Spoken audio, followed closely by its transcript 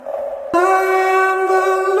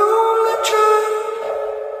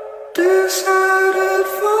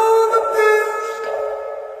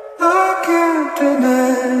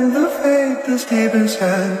this deep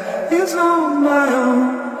inside is on my own.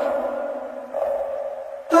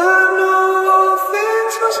 I know all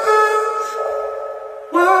things must pass.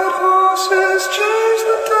 White horses change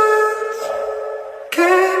the tides.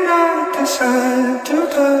 Cannot decide to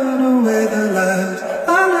turn away the lies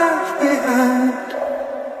I left behind.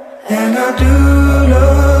 And I do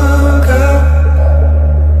look up,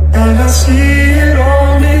 and I see it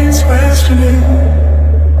all needs questioning.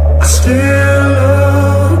 I still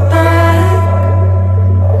look back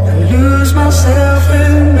and lose myself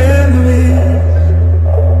in memory.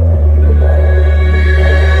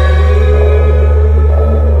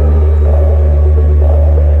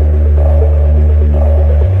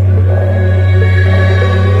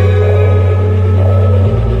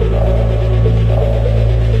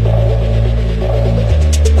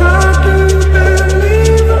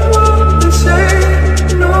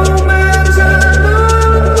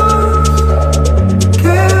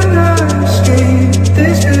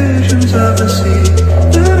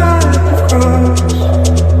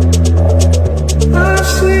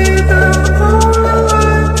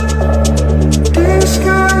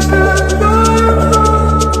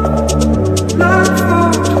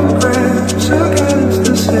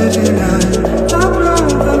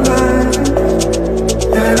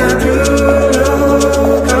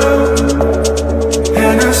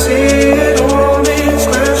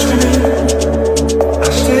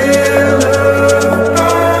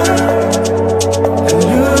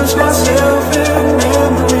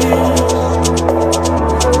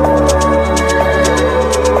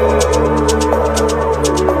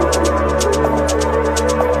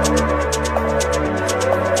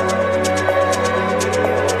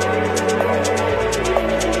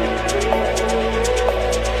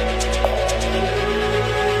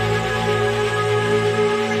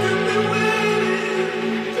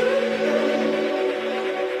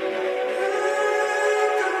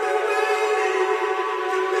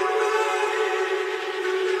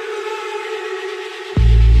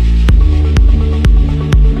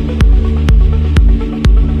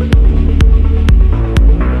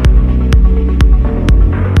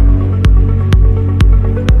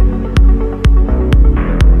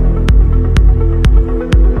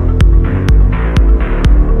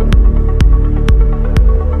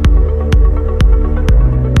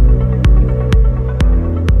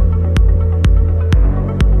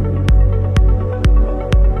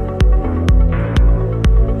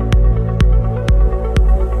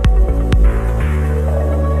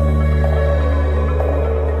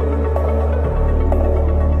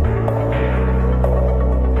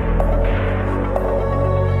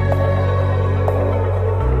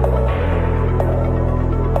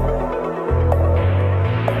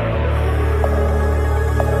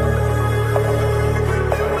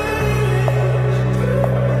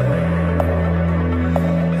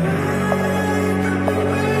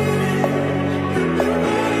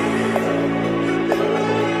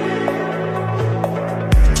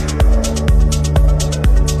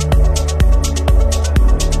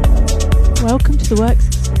 The Works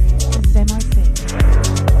Experience. This is MIC.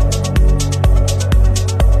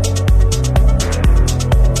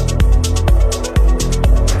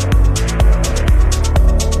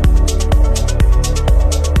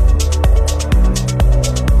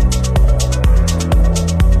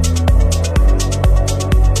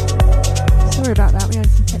 Sorry about that, we had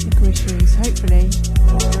some technical issues. Hopefully,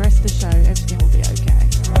 the rest of the show, everything will be okay.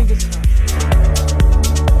 Fingers crossed.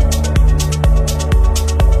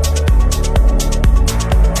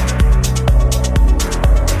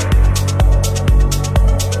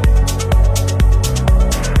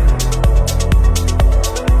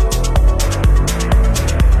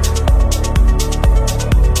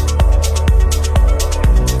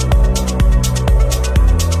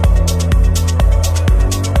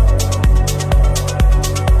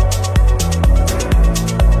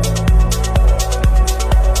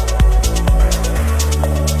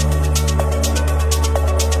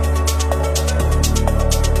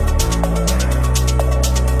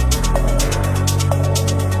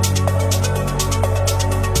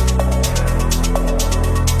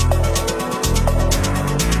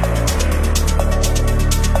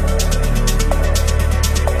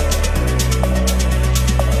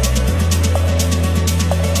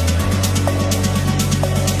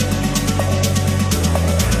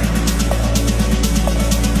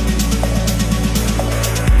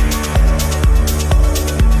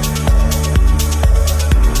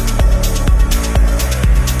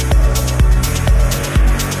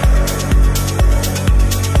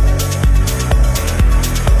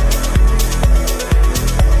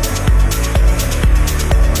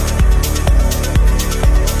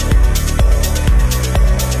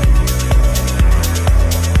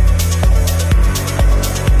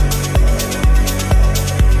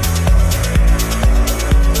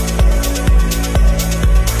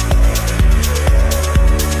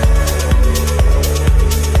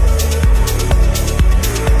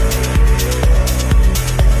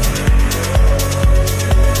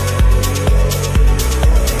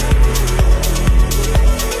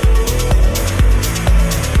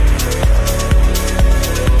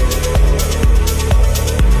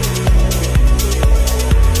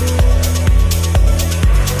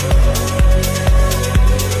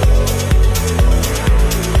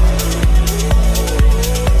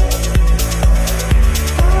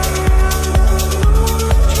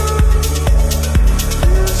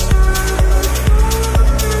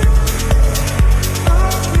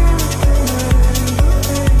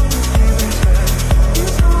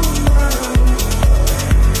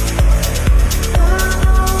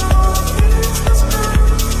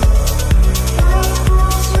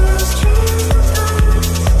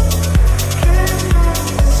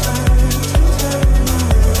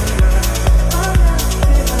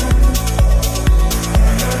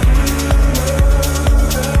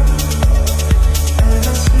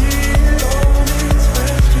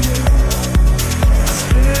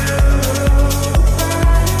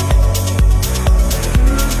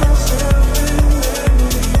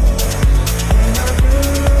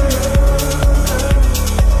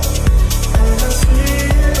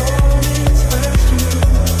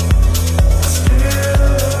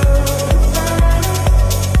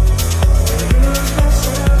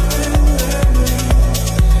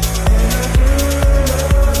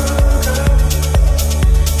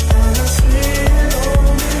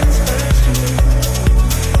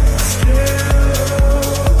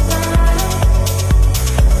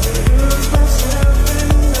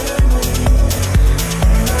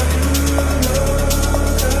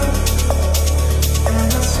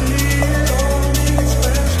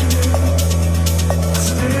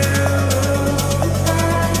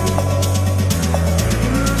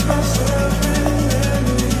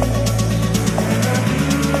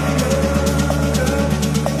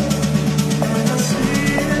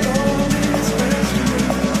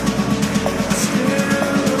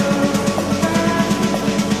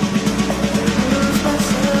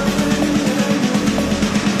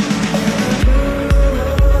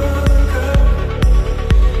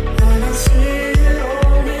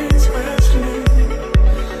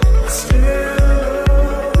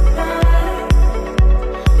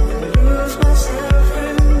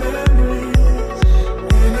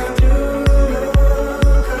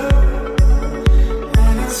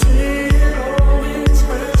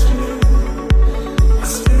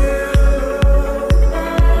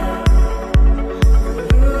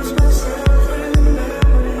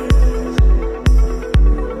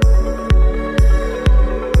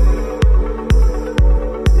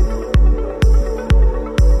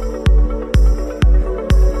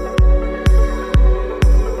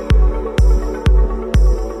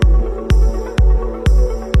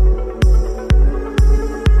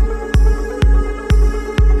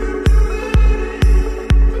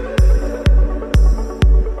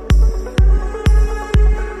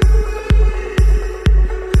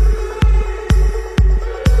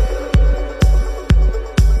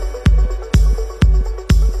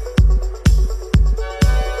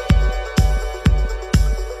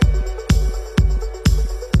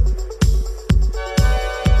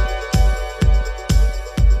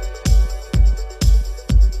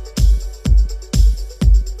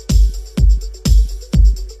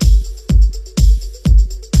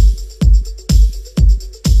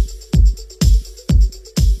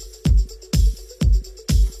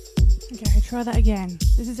 try that again.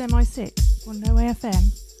 This is MI6 on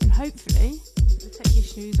nowayfm, and hopefully the tech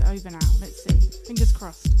issues are over now. Let's see. Fingers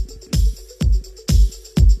crossed.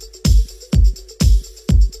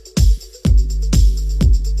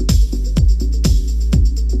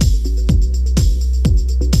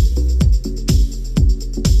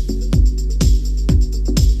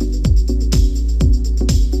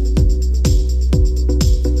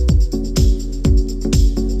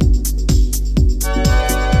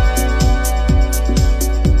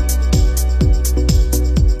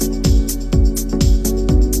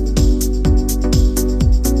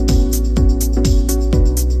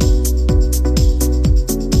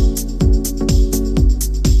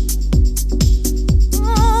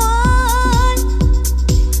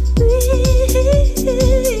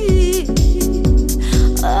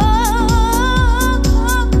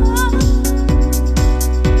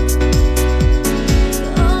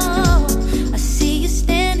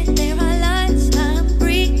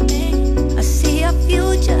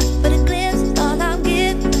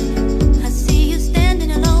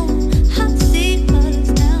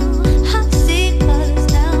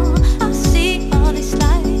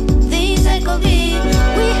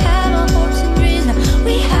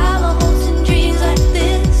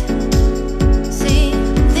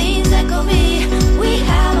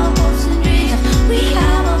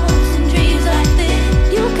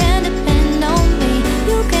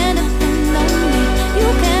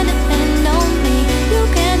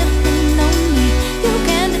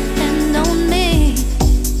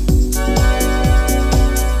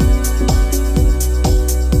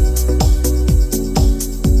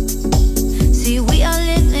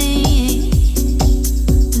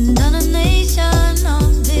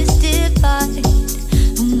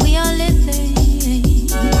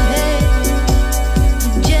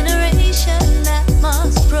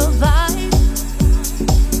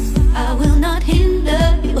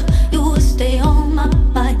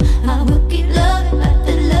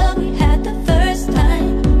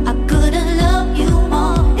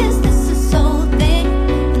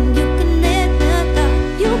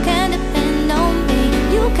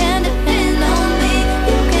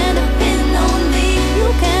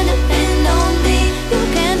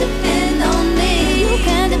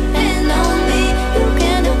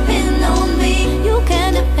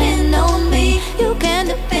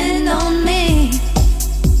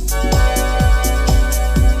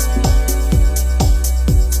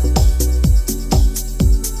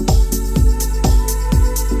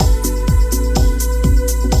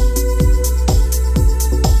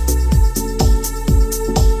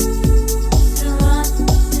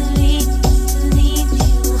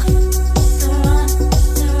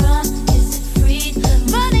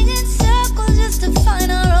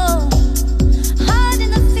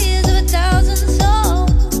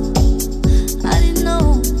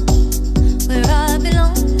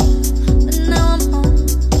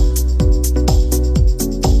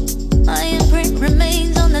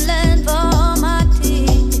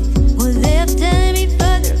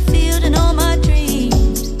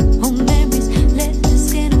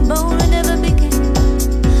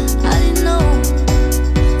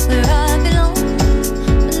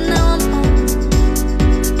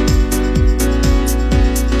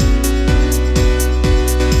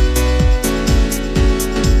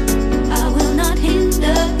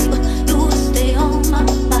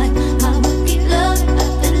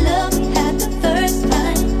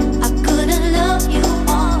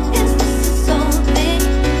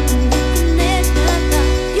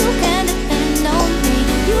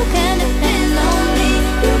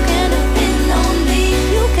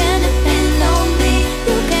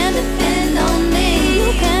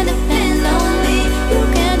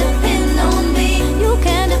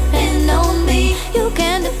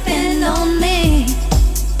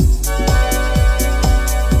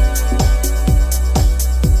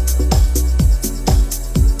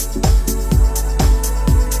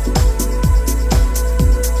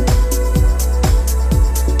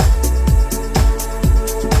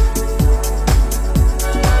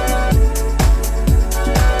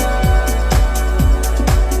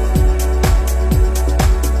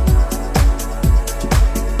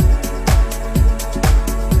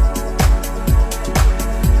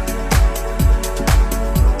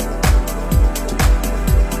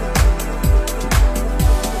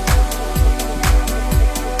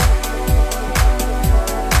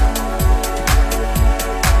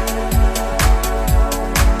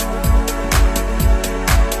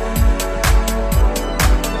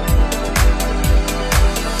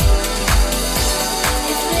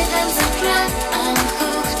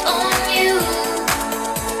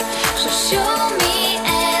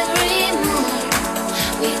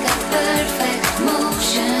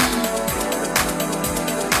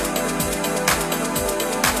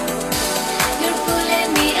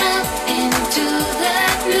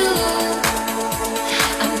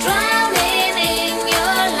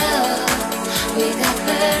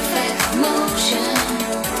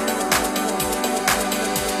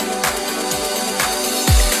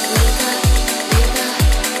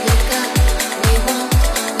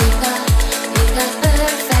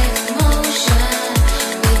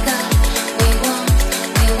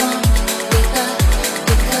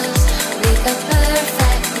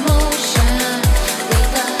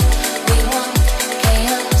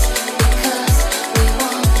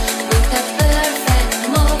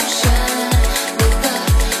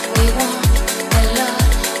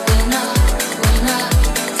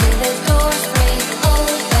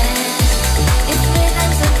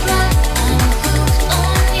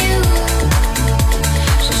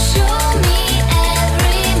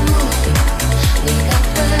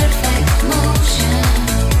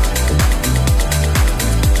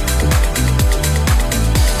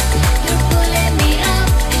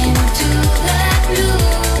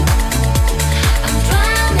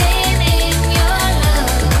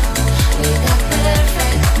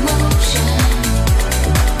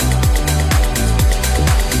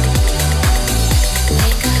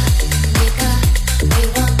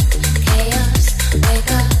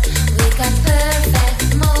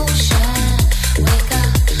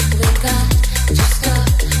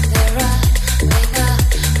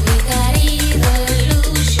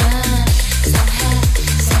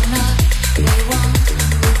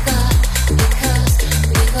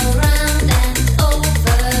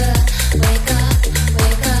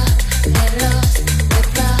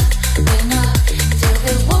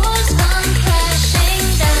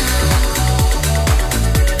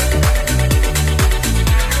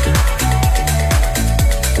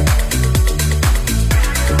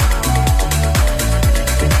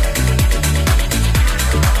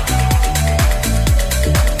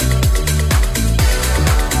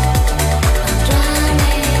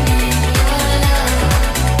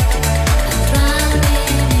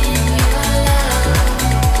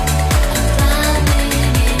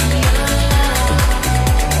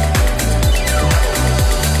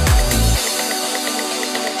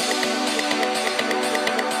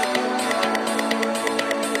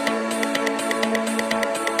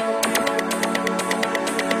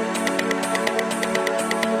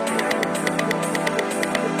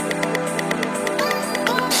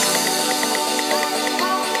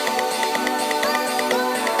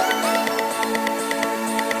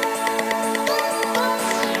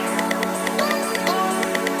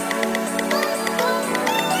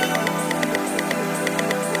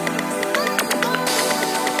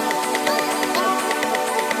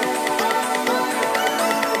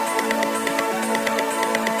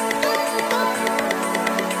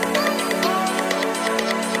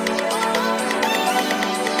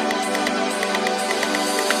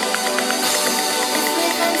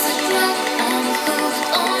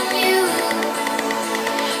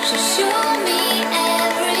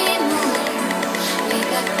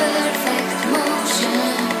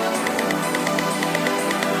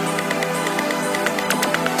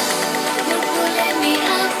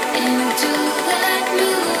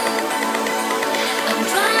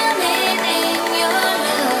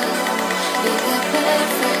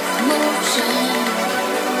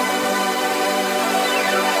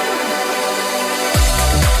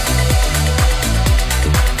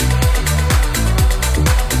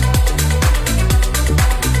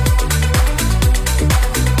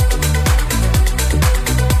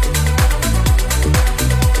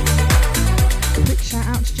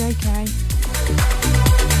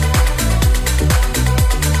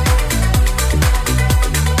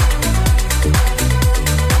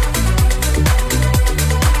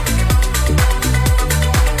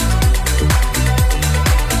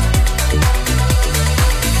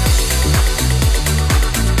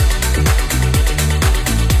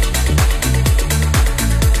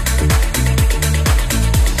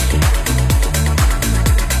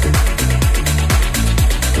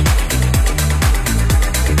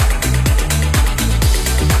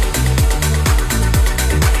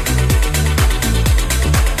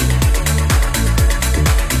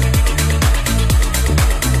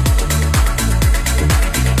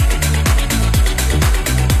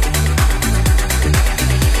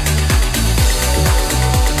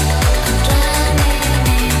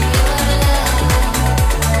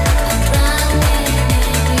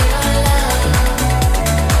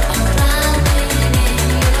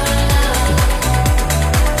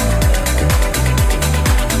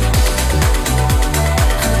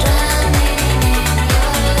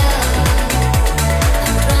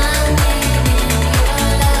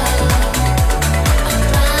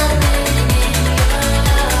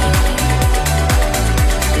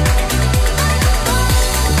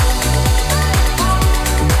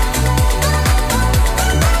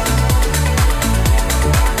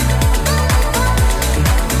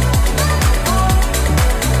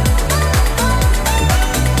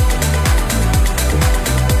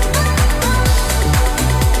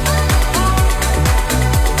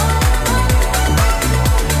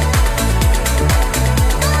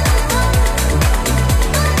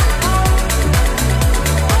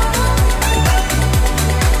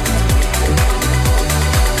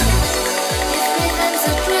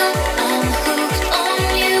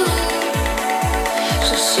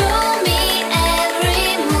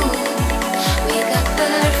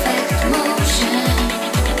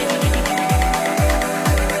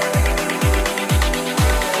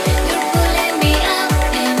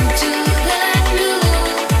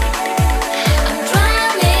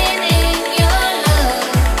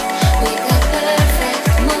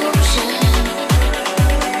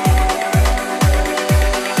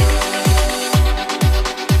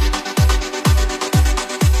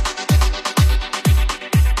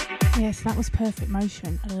 That was Perfect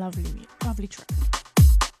Motion, a lovely track.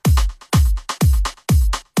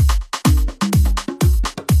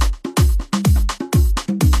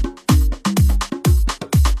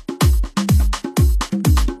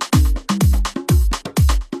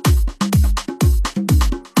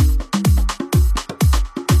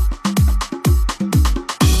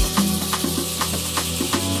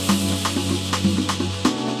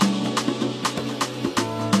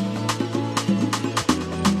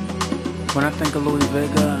 When I think of Louis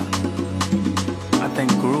Vega, I think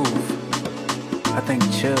groove, I think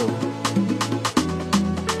chill.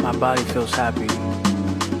 My body feels happy,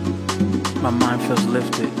 my mind feels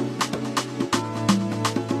lifted.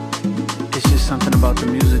 It's just something about the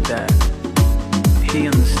music that he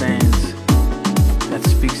understands, that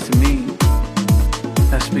speaks to me,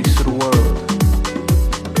 that speaks to the world.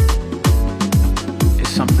 It's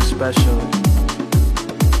something special,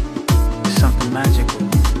 it's something magical.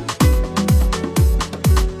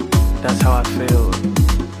 That's how I feel,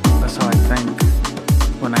 that's how I think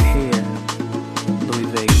when I hear Louis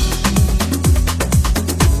Vega.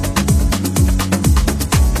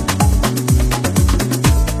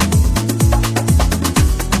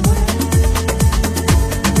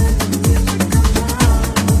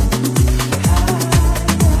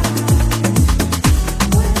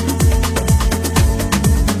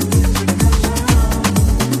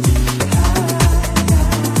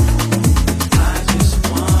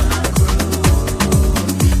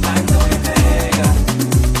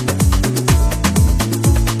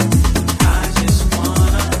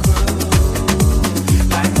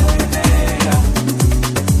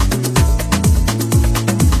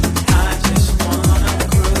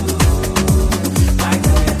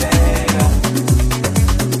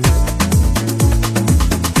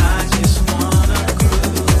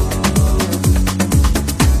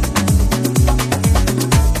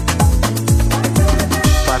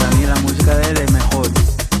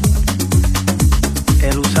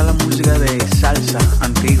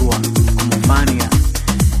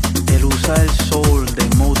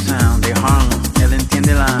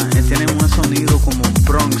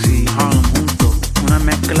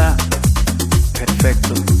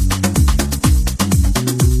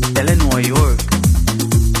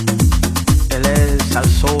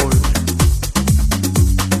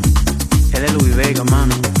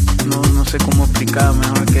 sé cómo explicar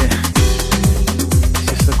mejor que it's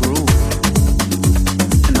just a groove,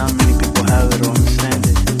 and not many people have it or understand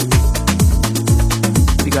it.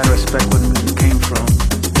 You gotta respect where the music came from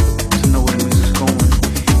to know where the music's going.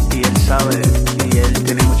 Y él sabe, y él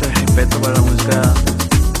tiene mucho respeto para la música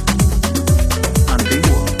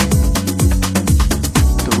antigua.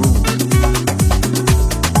 The Roots,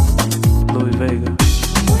 Louis Vega.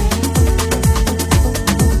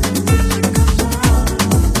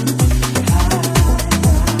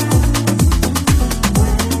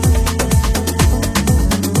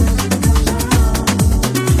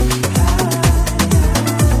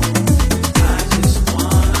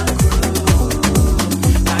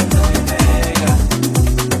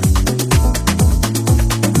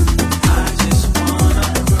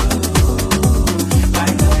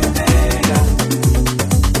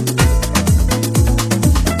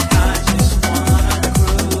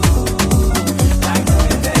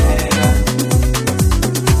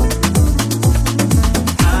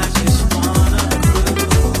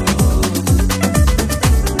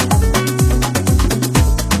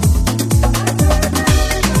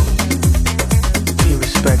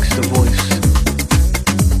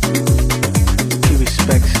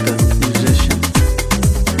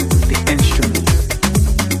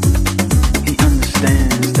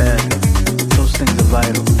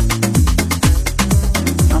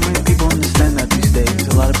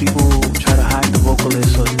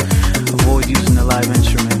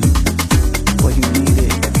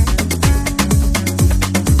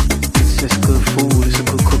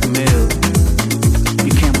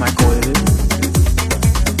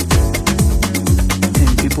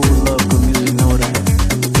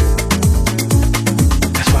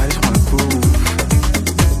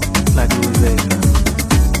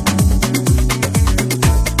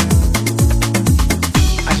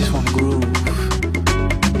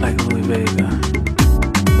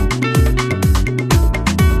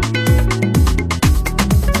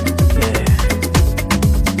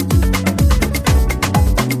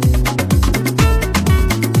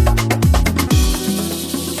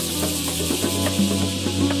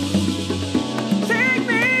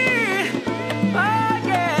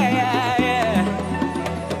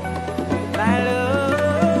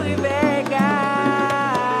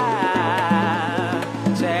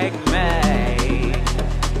 Take me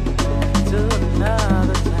to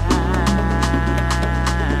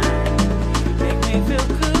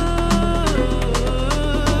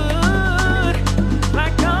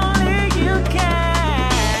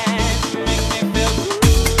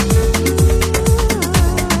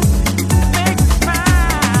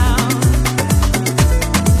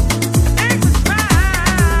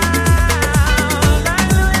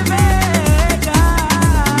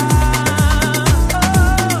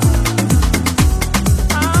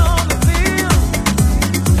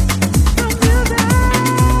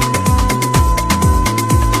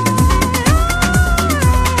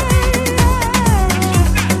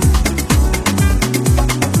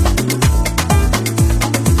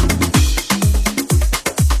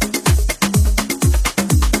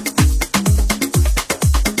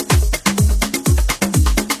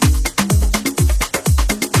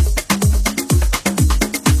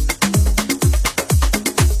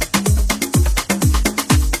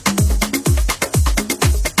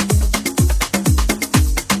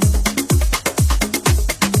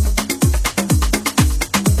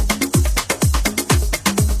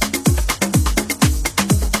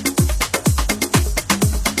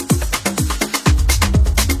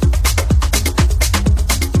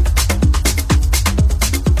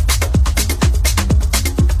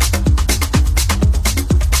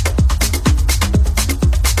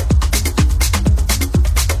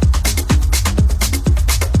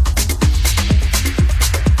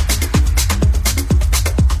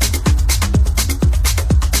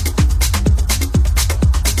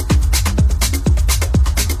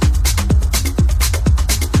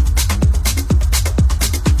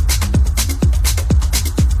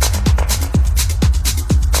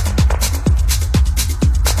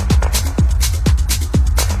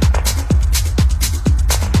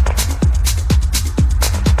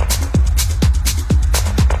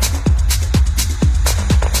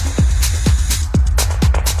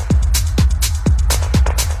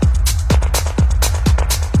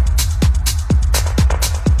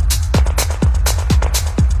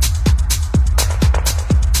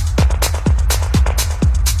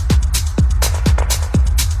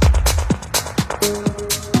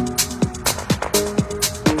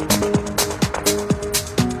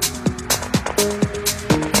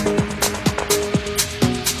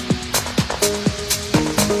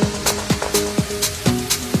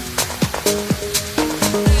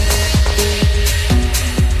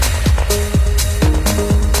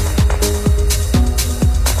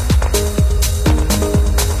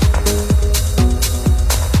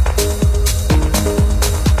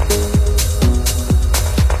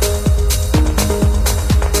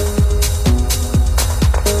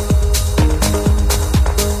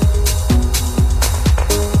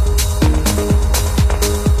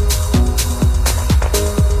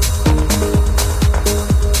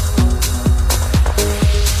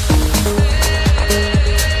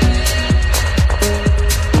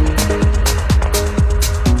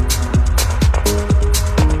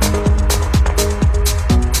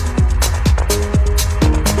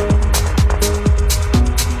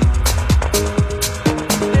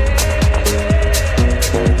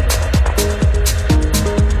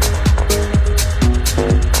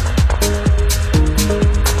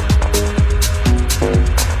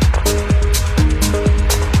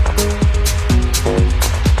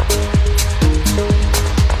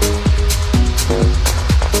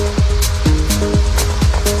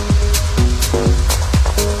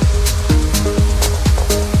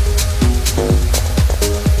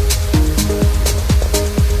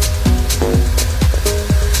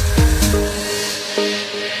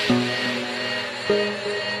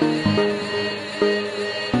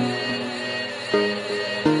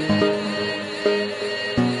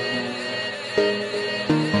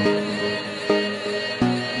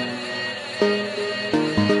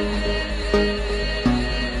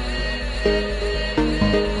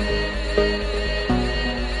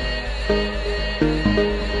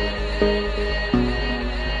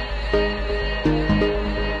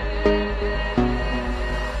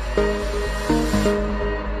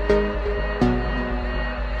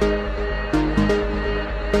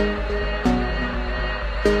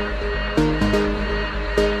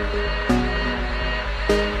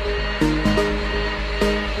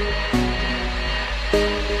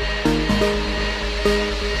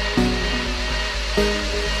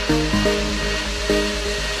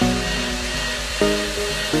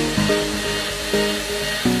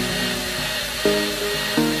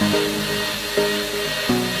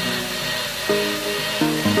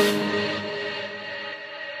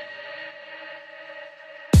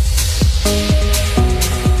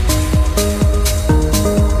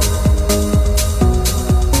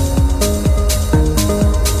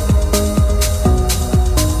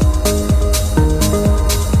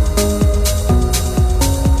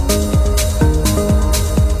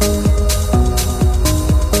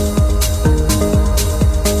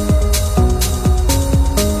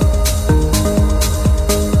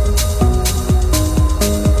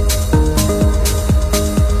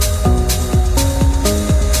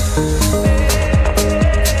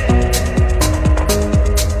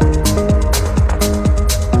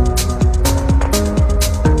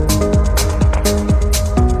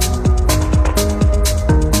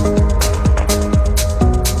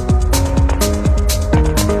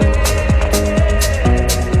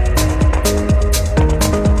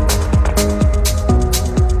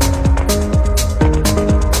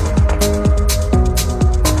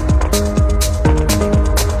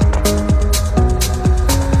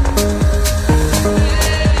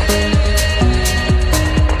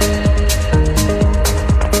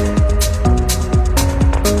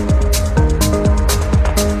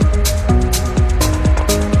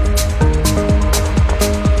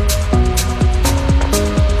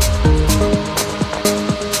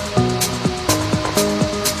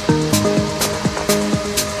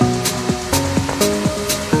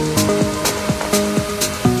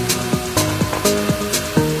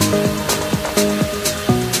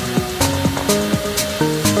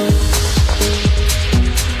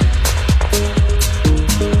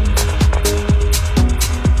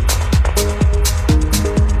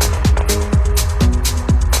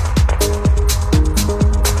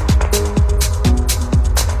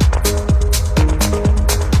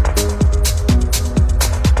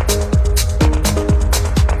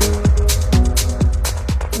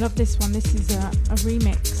love this one. This is a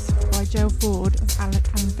remix by Joe Ford of Alan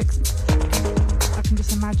Fixon. I can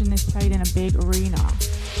just imagine this played in a big arena.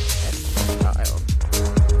 Style.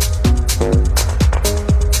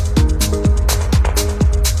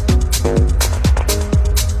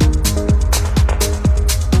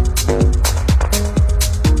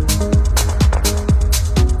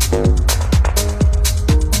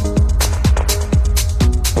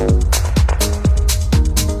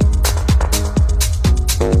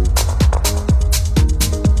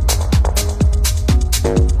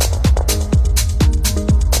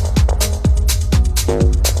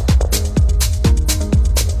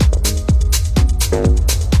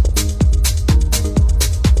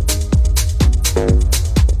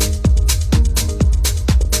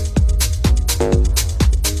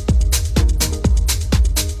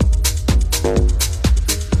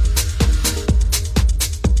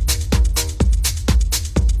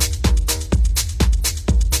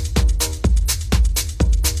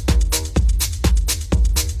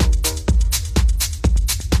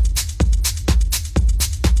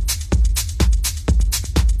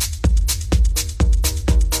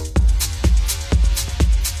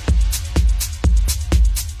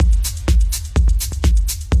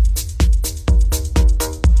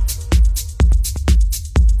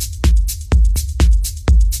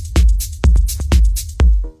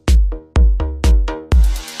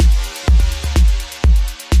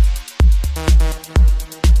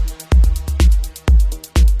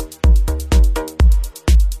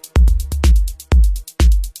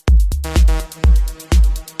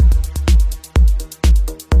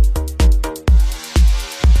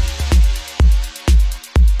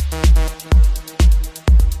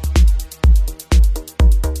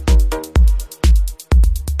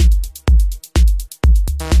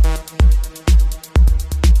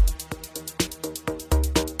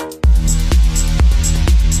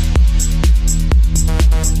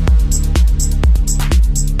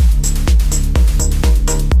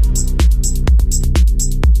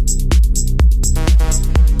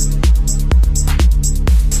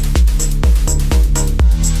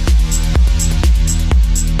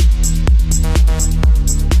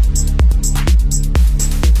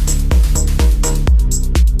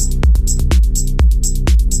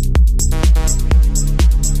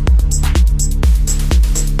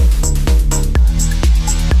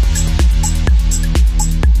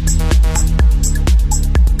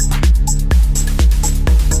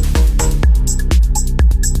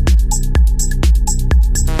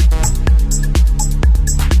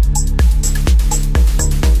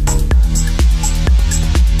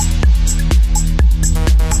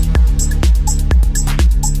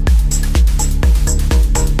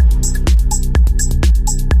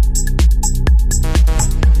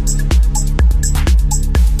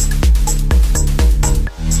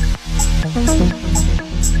 Thank you.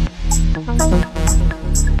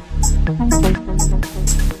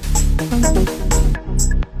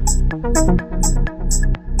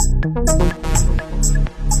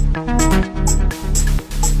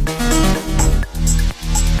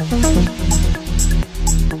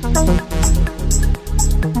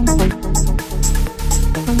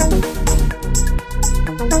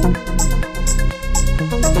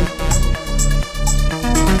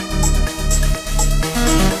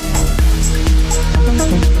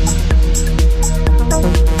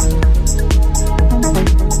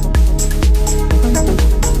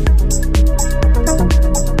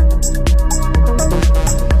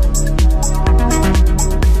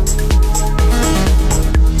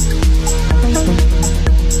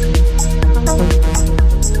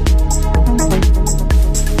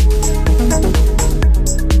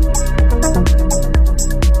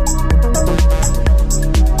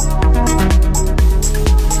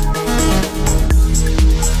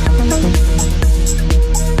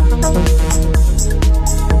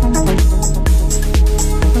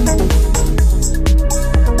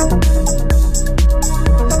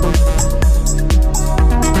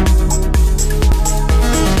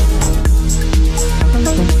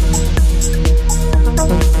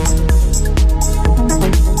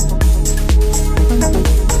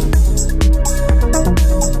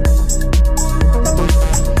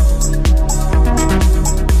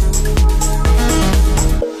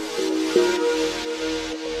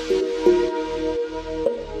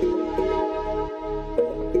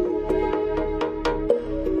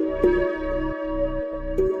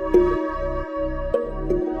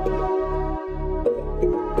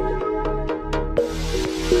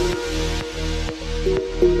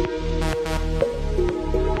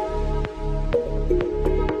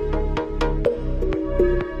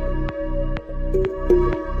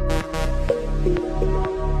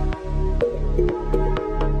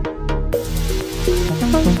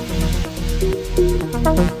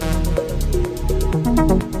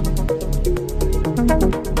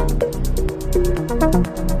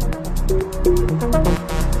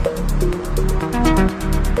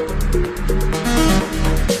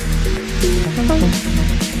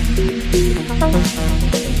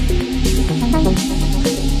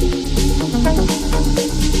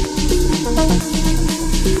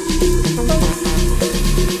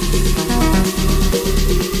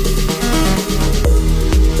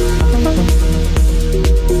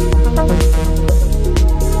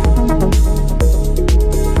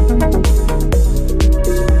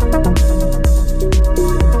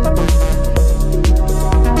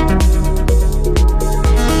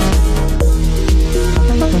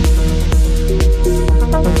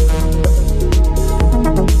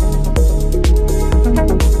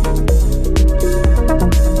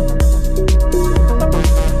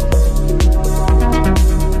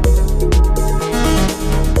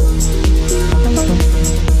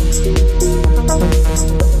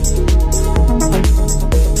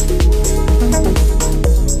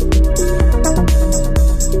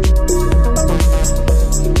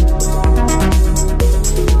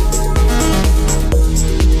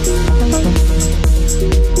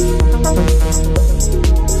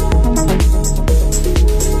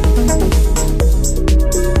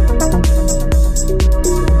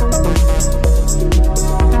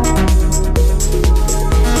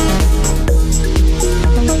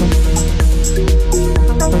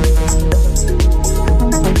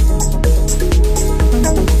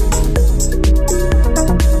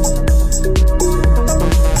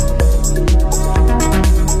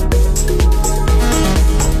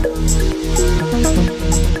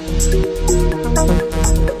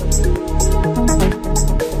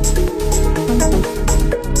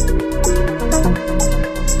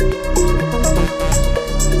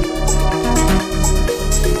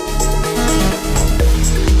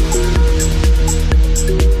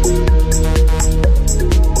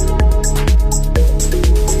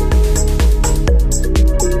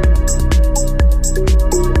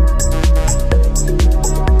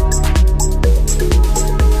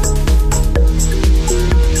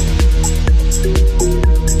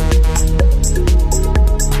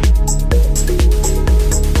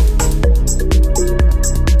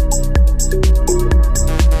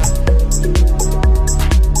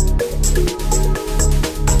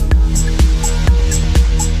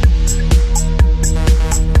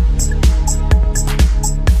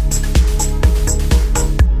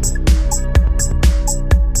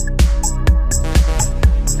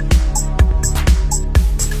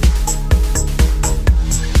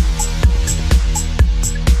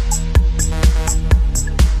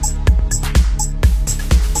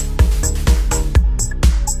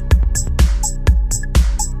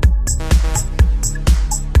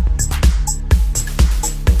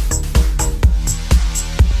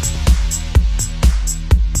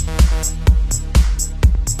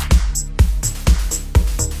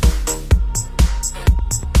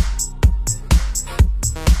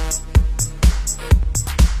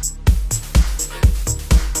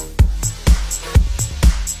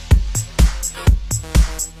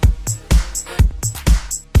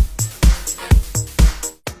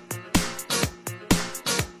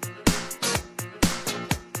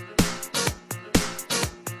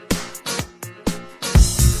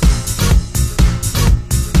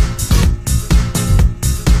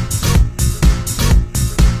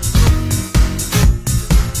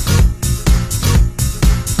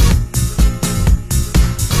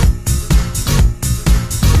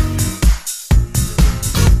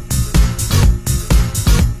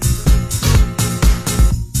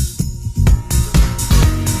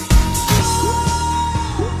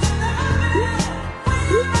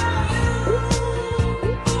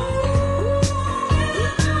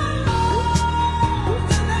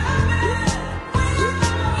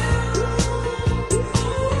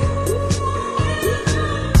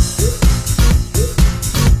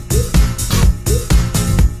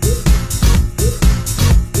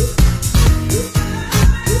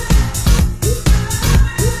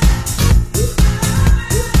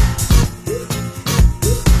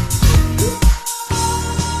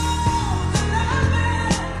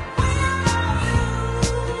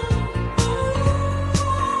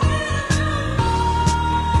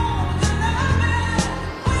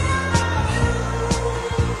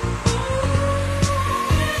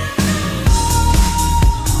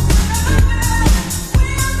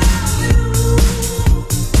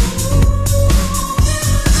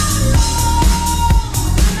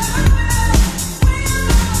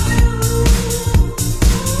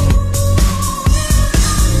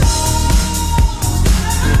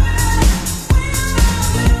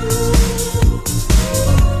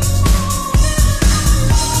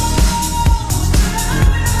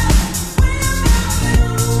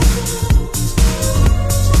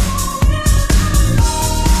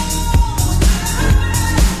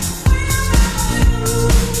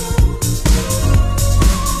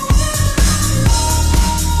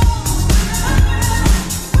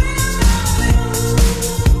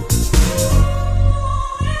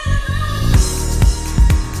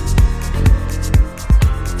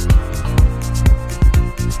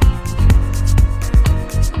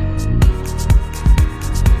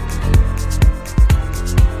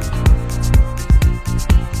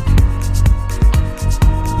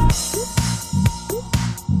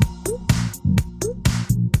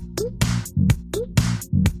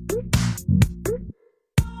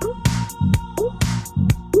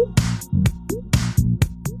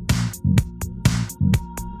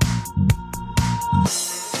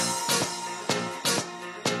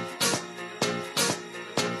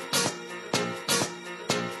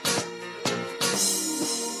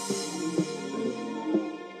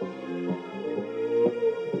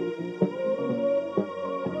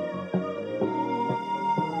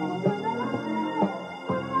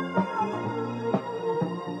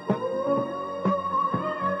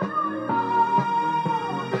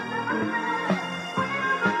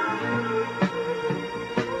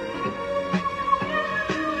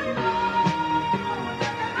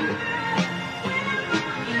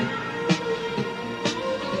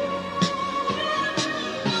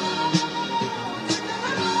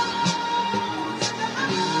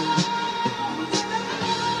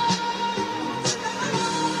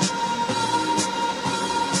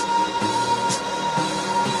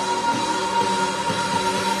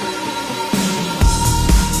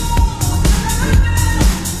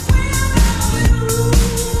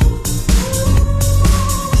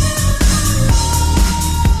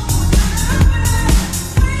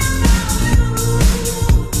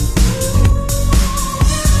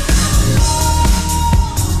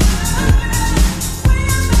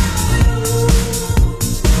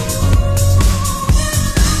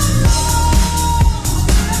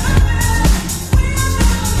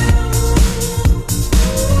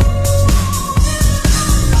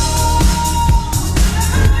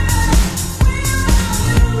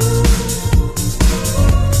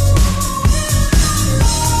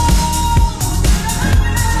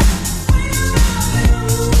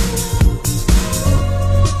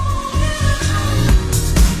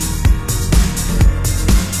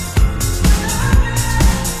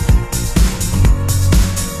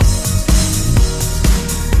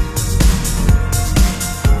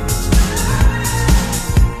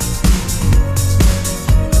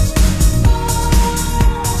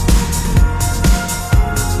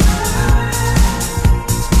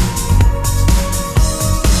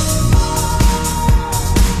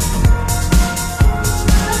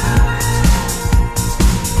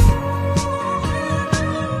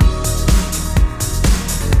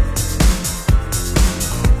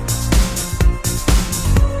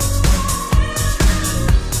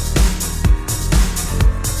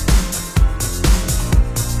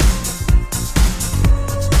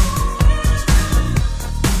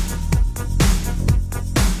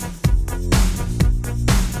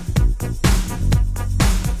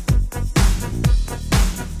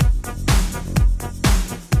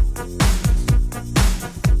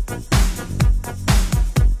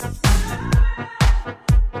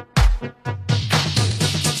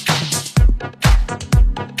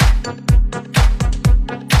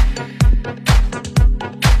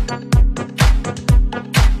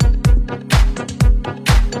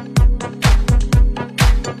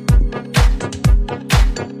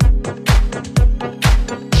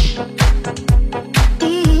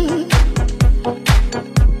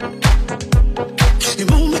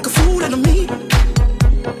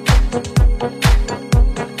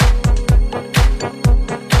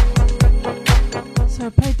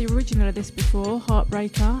 this before,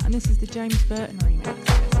 Heartbreaker, and this is the James Burton remix.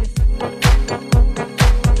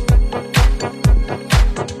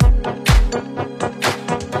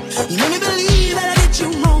 You made me believe that I did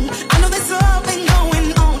you wrong. I know there's something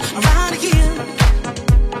going on around here.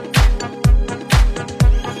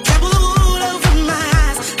 Trouble all over my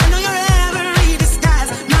eyes. I know your every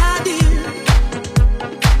disguise, my dear.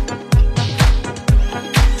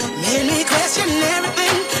 Made me question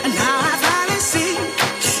everything, and now I finally see.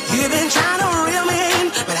 You've been trying to reel me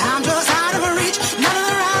in, but I'm just out of reach. None of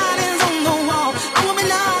the writing's on the wall. I won't be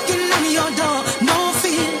knocking on your door, no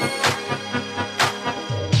fear.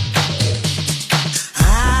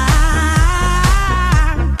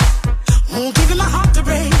 Won't give you my heart to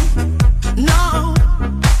break, no.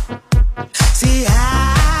 See, I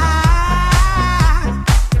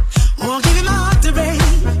won't give you my heart to break,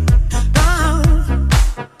 no.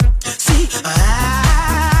 See, I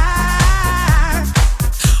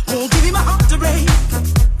won't give you my heart to break.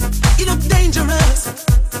 You look dangerous.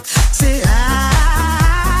 See, I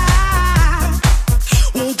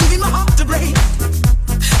won't give you my heart to break.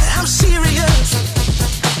 I'm serious.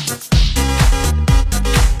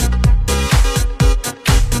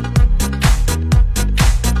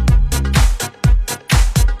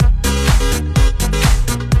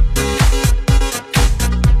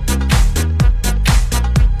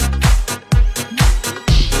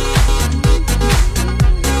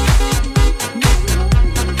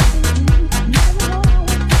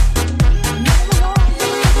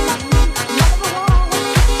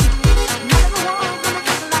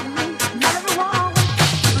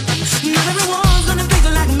 Not everyone's gonna think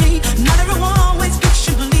like me. Not everyone always thinks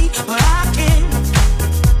you believe, but I can.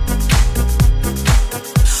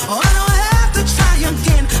 Oh, I don't have to try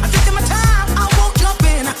again. I'm taking my time. I won't jump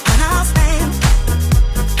in, and I'll stand.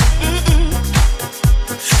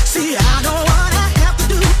 See, I know what I have to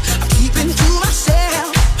do. I'm keeping to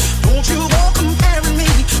myself. Don't you go comparing me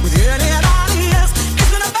with anybody else. It's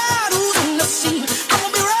been about who's on the scene. I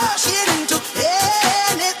won't be rushing into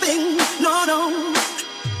anything. No, no.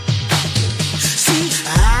 See, I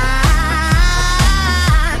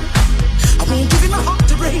won't give you my heart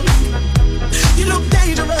to break. You look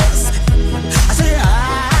dangerous. I say I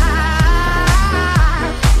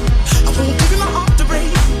won't give you my heart to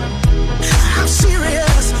break. I'm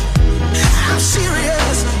serious. I'm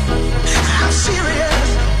serious. I'm serious. I'm serious.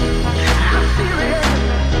 I'm serious.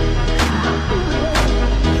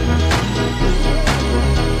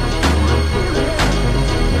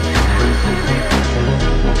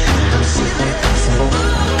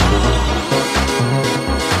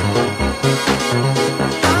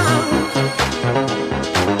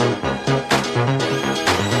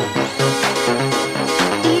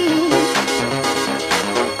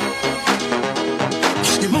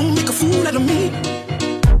 You won't make a fool out of me.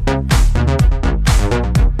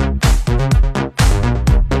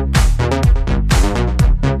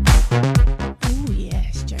 Oh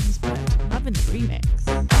yes, James Burton, loving the remix.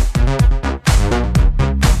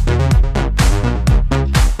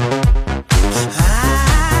 I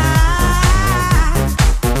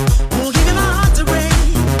won't give you my heart to break.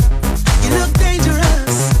 You look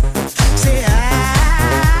dangerous. Say I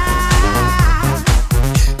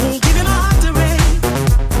won't give you my heart to break.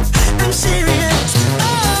 I'm serious.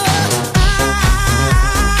 Oh,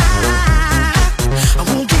 I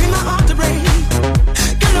won't give you my heart to break.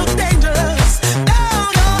 You look dangerous. No,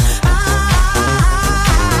 no, I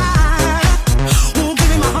won't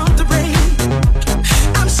give you my heart to break.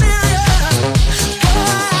 I'm serious.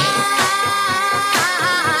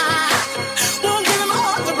 Won't give him a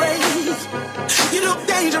heart to break. You look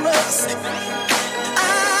dangerous.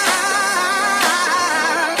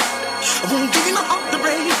 I won't give him a heart to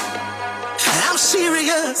break. I'm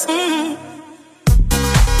serious.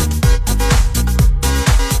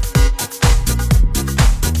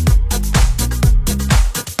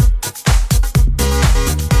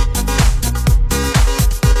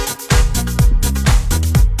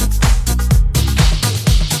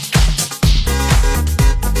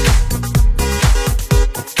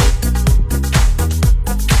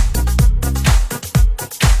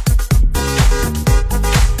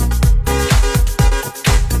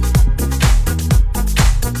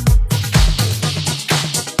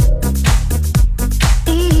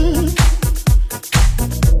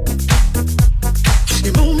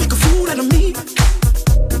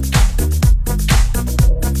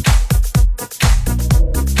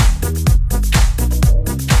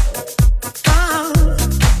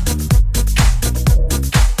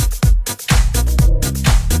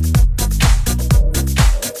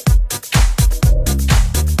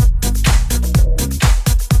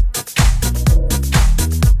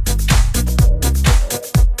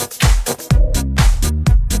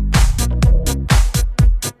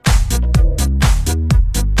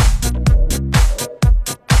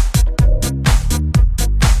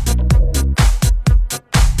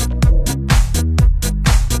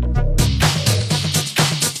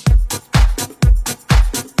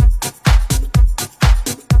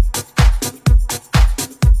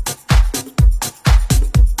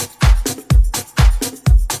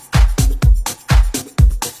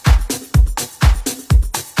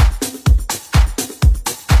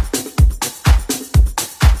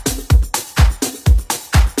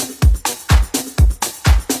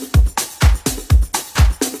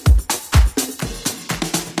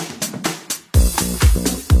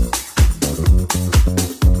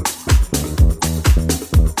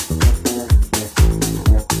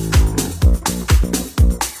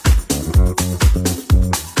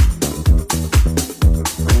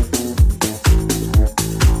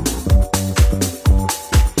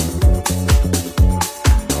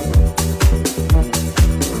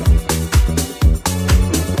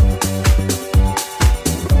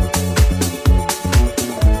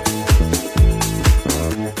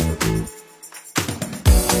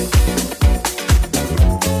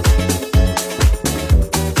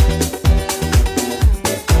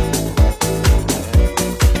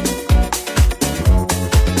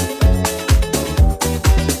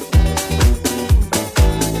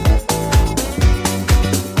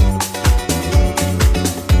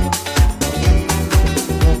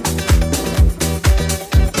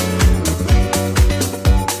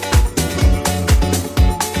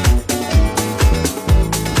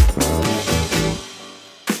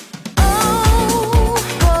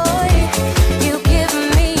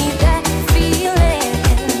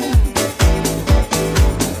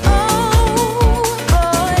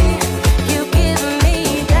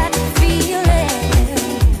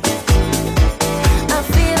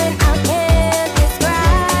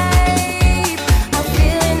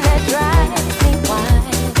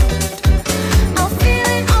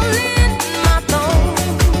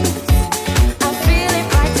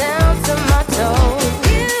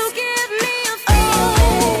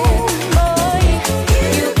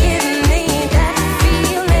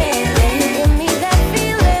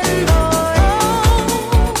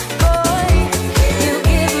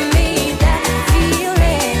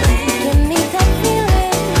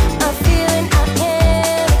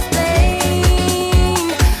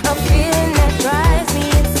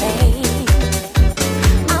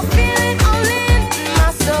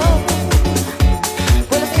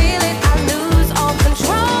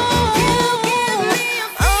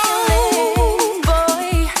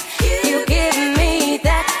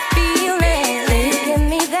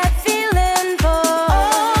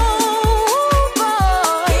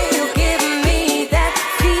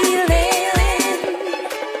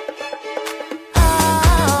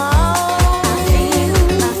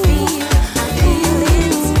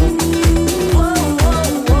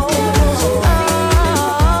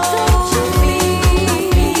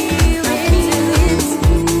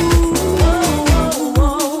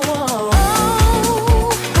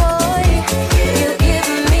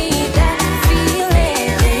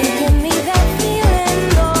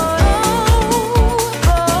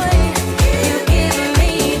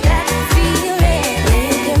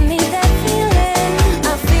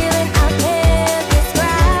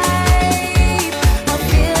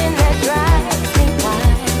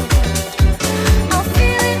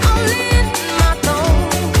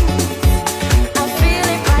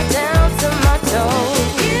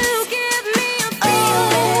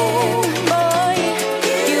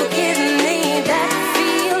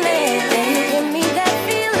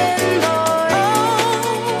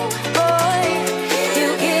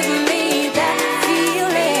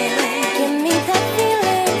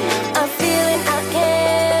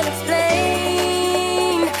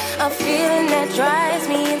 feeling that drives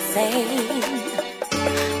me insane.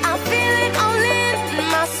 I feel it all in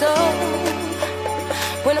my soul.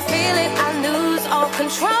 When I feel it, I lose all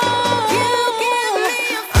control. You give me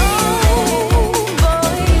a feeling,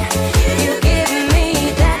 boy. You give me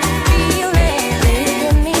that feeling. You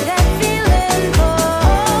give me that feeling, boy.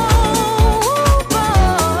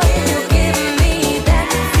 You give me that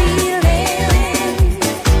feeling.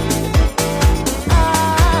 Oh,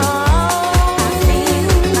 I feel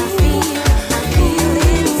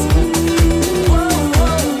it. Whoa,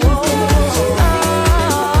 whoa, whoa. Oh,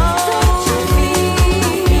 I feel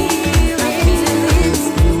it.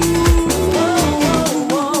 Whoa,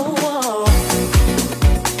 whoa, whoa.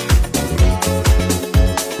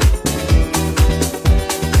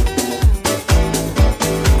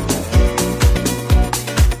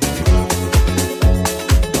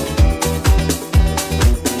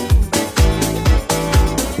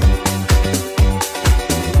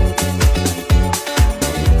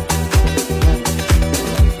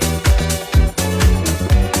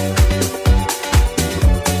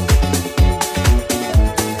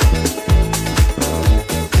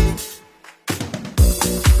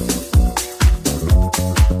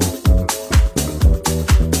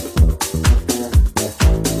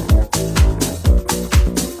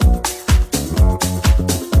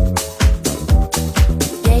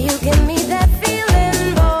 Yeah, you give me that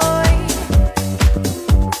feeling, boy.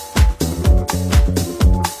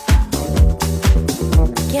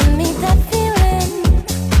 Give me that feeling.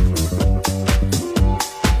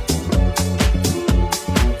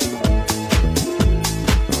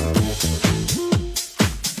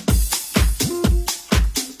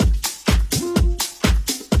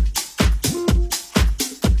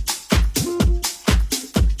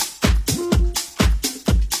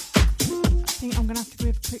 I think I'm gonna have to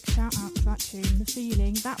give a quick shout out to that tune, The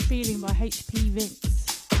Feeling. That Feeling by HP Vince.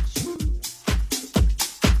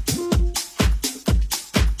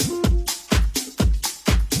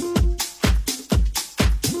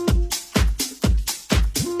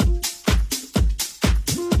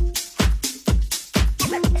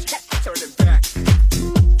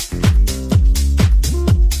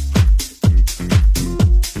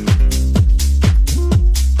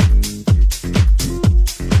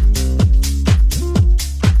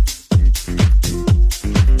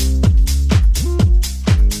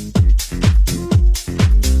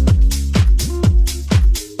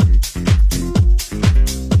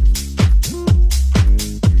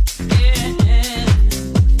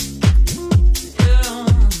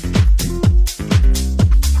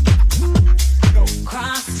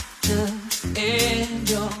 Cross the edge,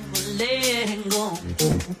 you're letting go.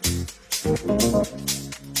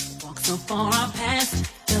 Walk so far out past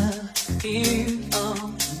the fear of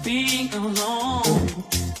being alone.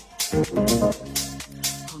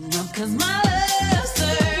 Hung up 'cause my love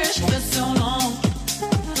searched for so long,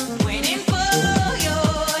 waiting for your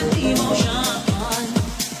devotion.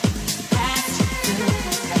 Past the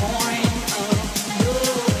pouring of your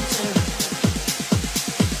return.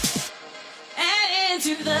 And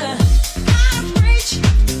into the I've reached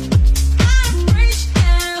now, I've reached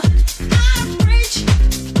now, I've reached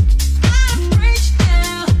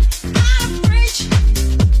now, I've reached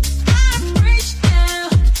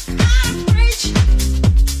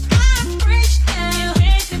now.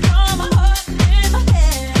 It's from my heart and my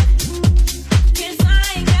head, 'cause I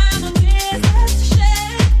ain't got no tears left to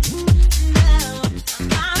shed. Now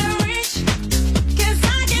I'm out of reach, 'cause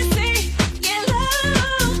I can see your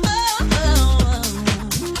love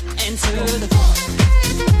into the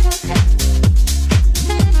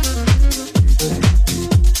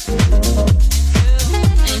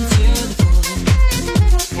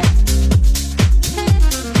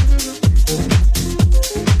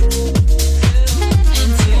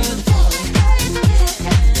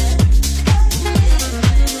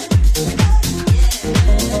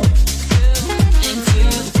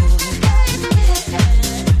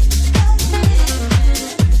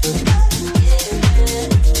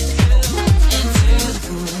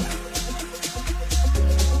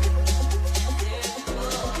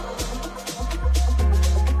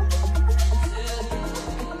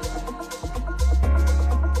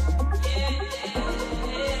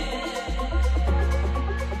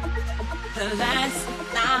the last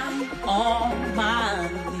night on my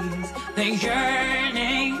knees, the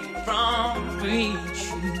yearning from reach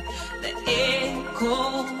you, the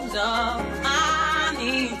echoes of my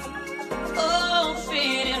needs, all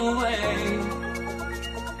fading away.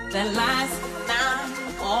 The last night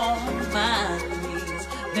on my knees,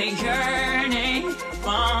 the yearning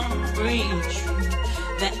from reach you,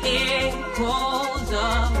 the echoes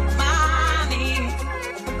of my needs,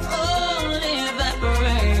 all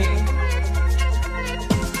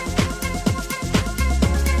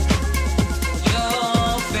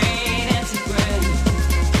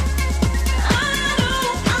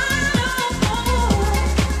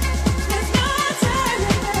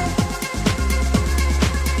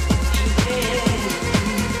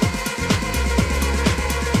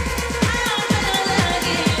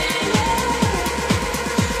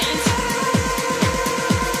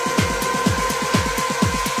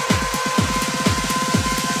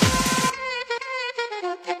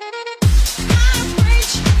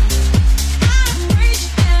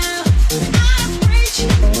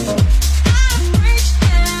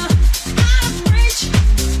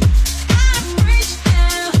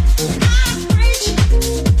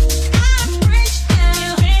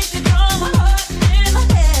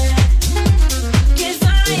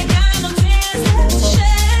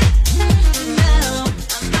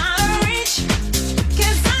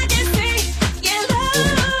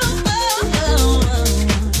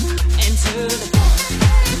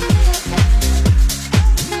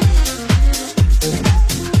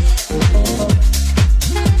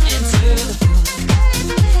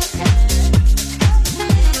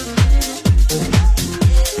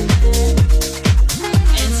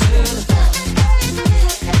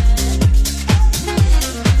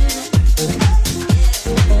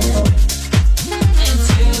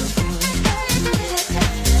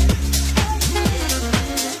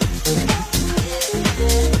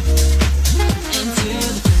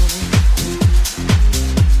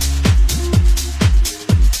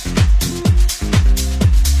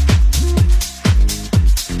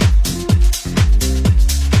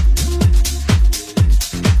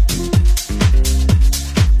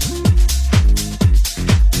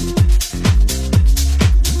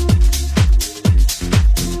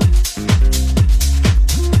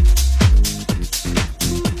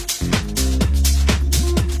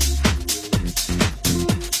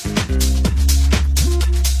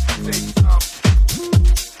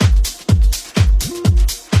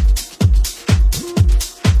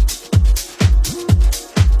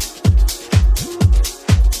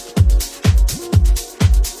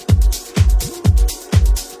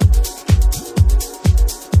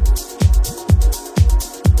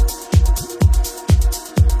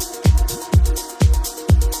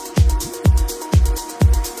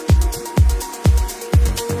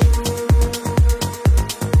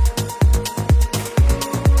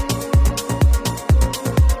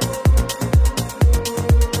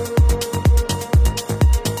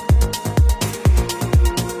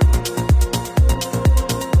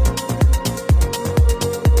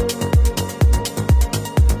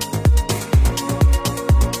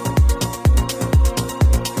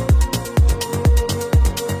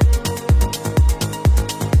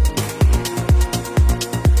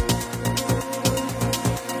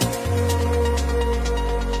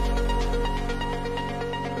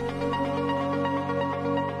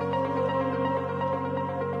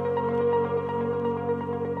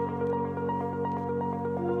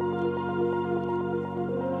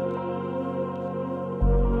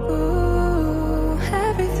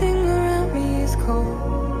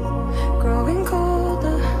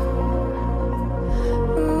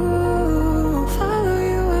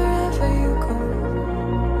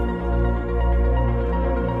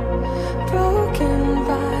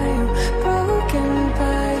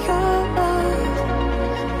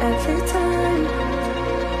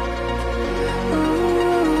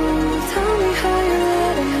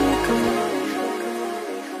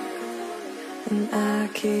and I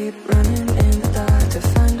keep running in the dark to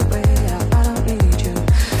find a way out. I don't need you.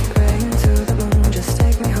 Praying to the moon, just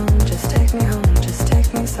take me home, just take me home, just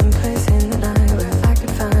take me someplace in the night where I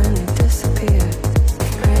could finally disappear.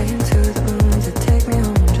 Praying to the moon to take me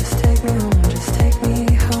home, just take me home, just take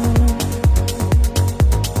me home.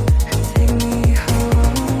 Take me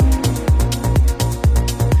home.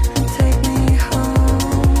 Take me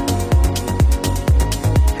home.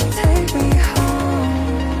 Take me home.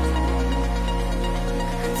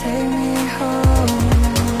 Take me home.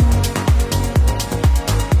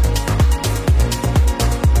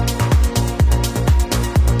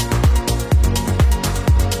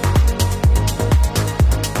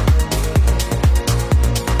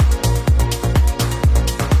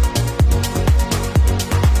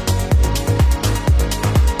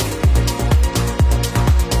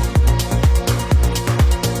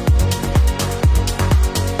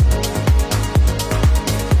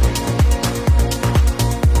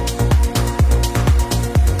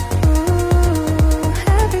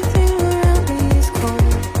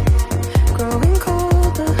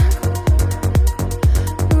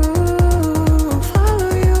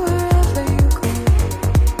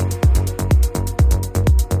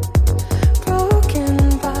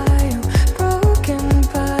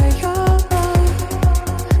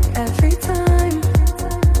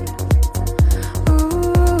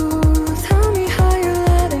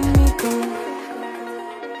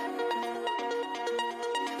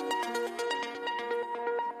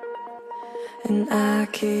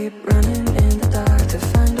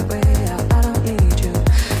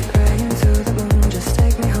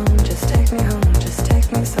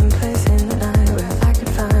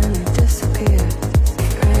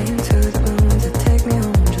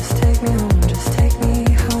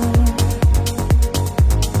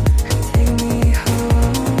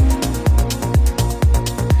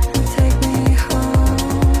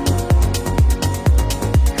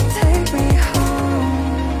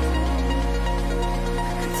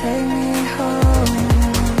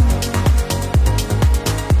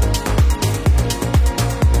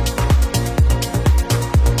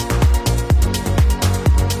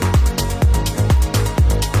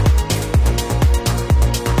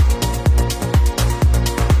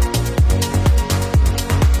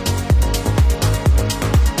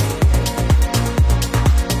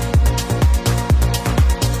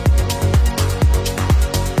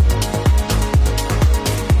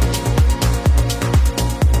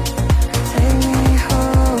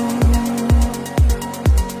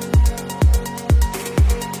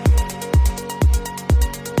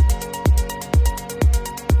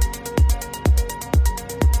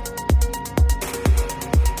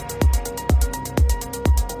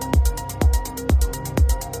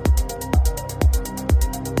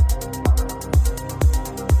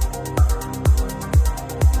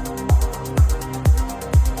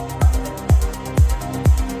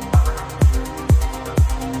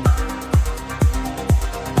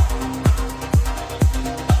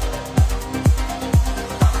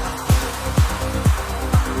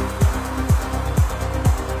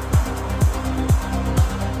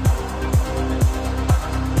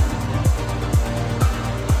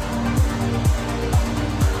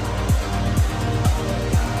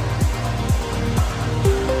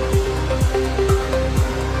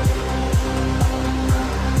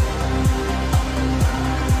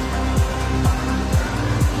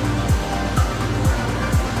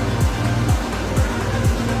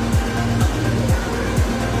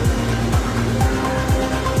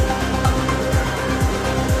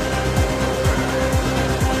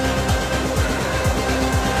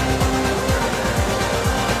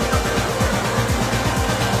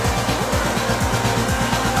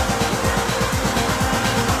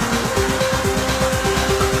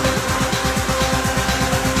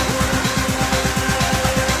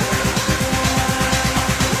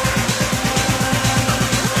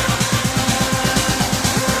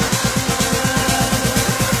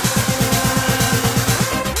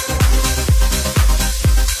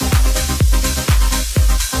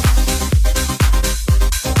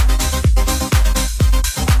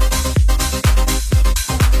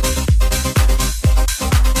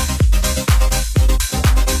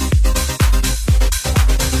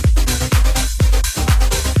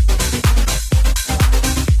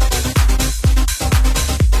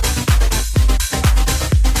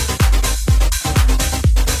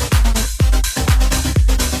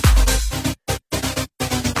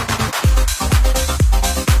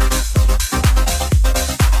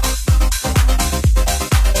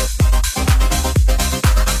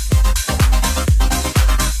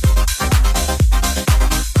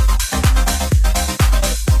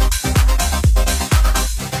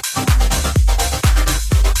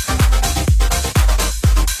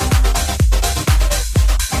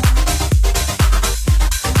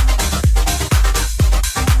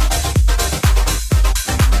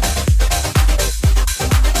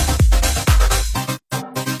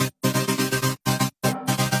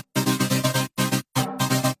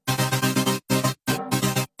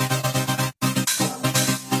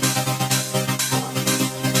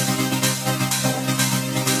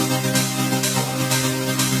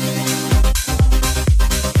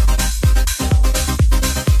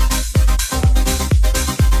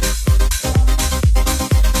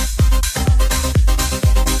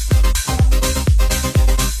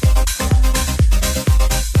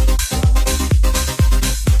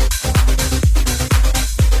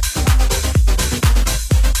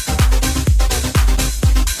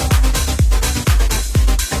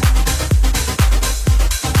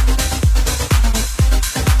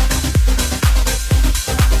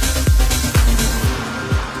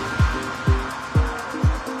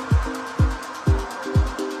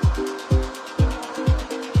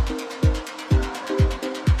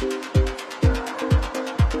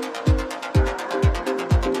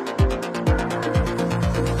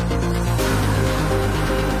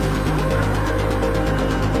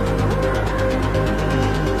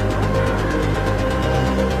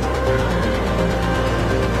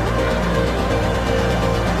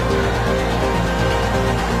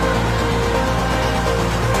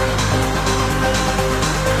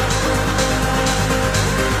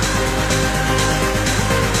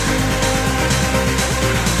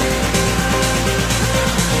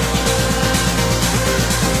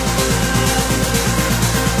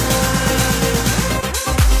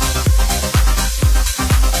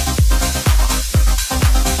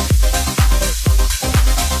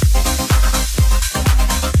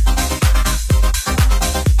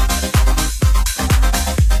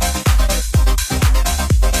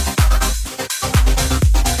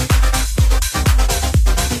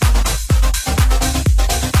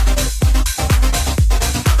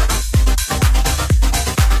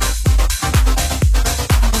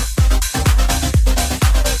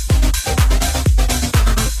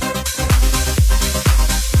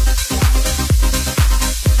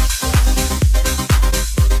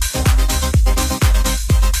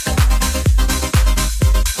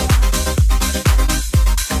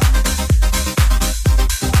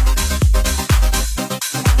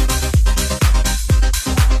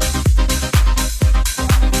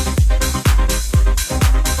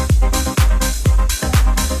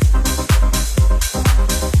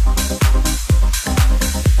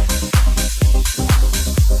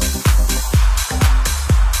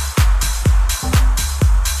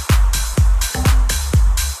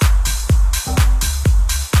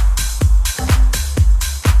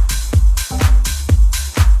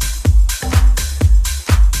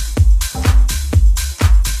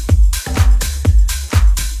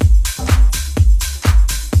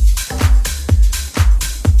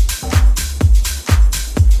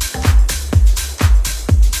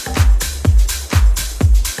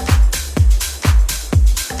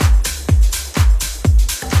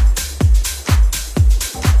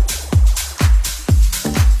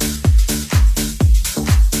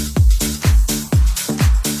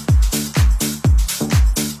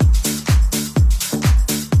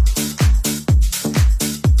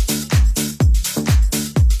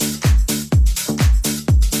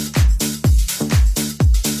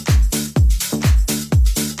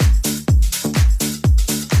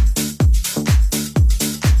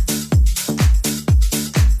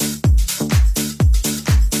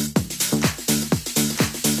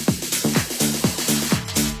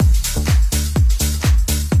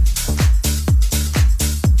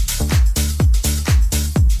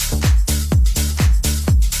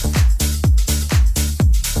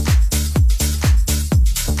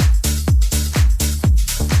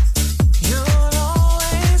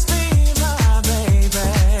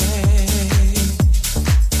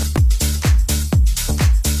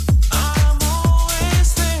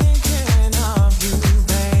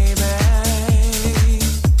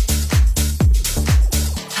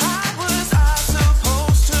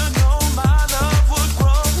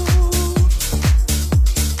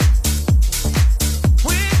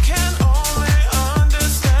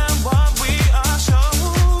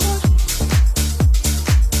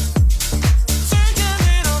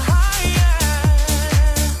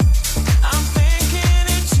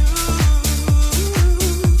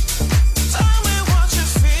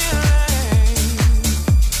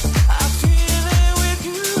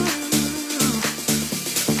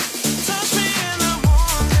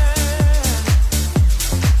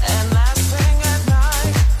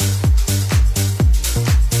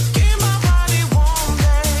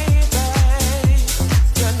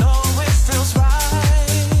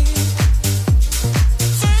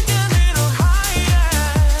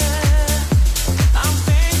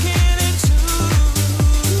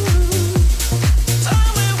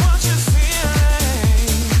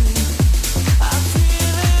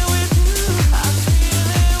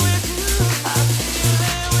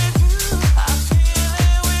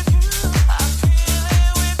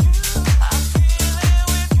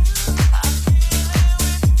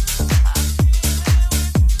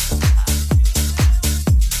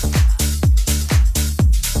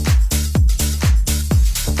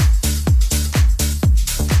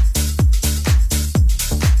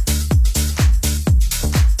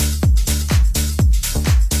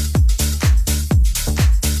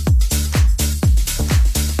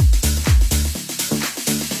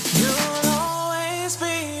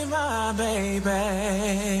 my baby.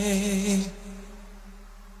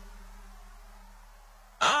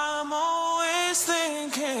 I'm always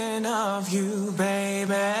thinking of you,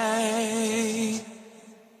 baby.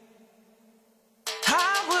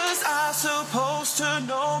 How was I supposed to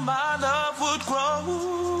know my love would grow?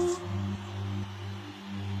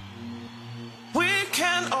 We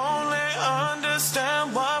can only understand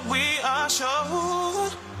what we are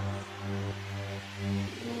shown.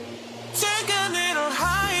 Take a little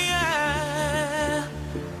higher,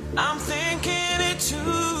 I'm thinking it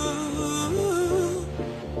too.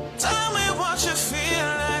 Tell me what you're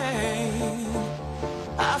feeling.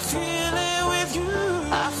 I feel it with you.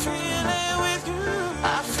 I feel it with you.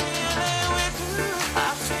 I feel it with you.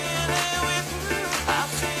 I feel it with you. I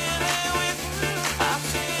feel it with you. I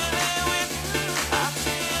feel it with you. I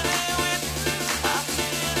feel it with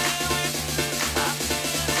you. I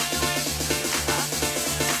feel it with you.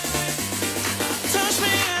 Touch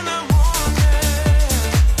me in the morning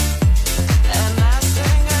and last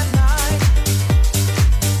thing at night.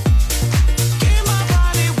 Keep my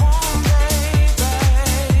body warm, baby.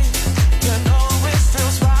 You know it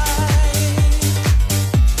feels right.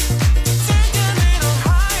 Take a little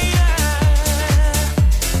higher.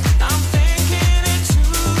 I'm thinking it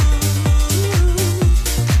too.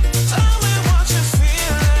 Tell me what you're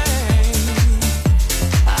feeling.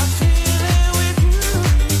 I feel it with you.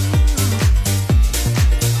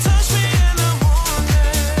 Touch me in the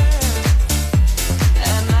morning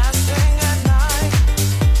and last thing at night.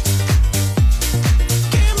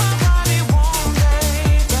 Keep my body warm,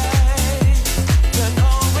 baby. You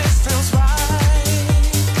know it feels right.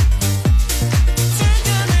 Take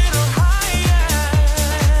a little higher.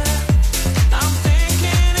 I'm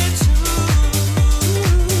thinking it too.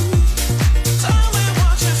 Tell me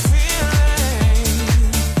what you're feeling.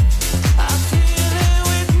 I feel it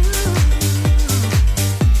with you.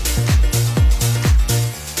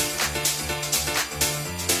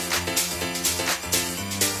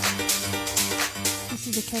 This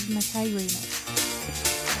is a Kevin McKay remix.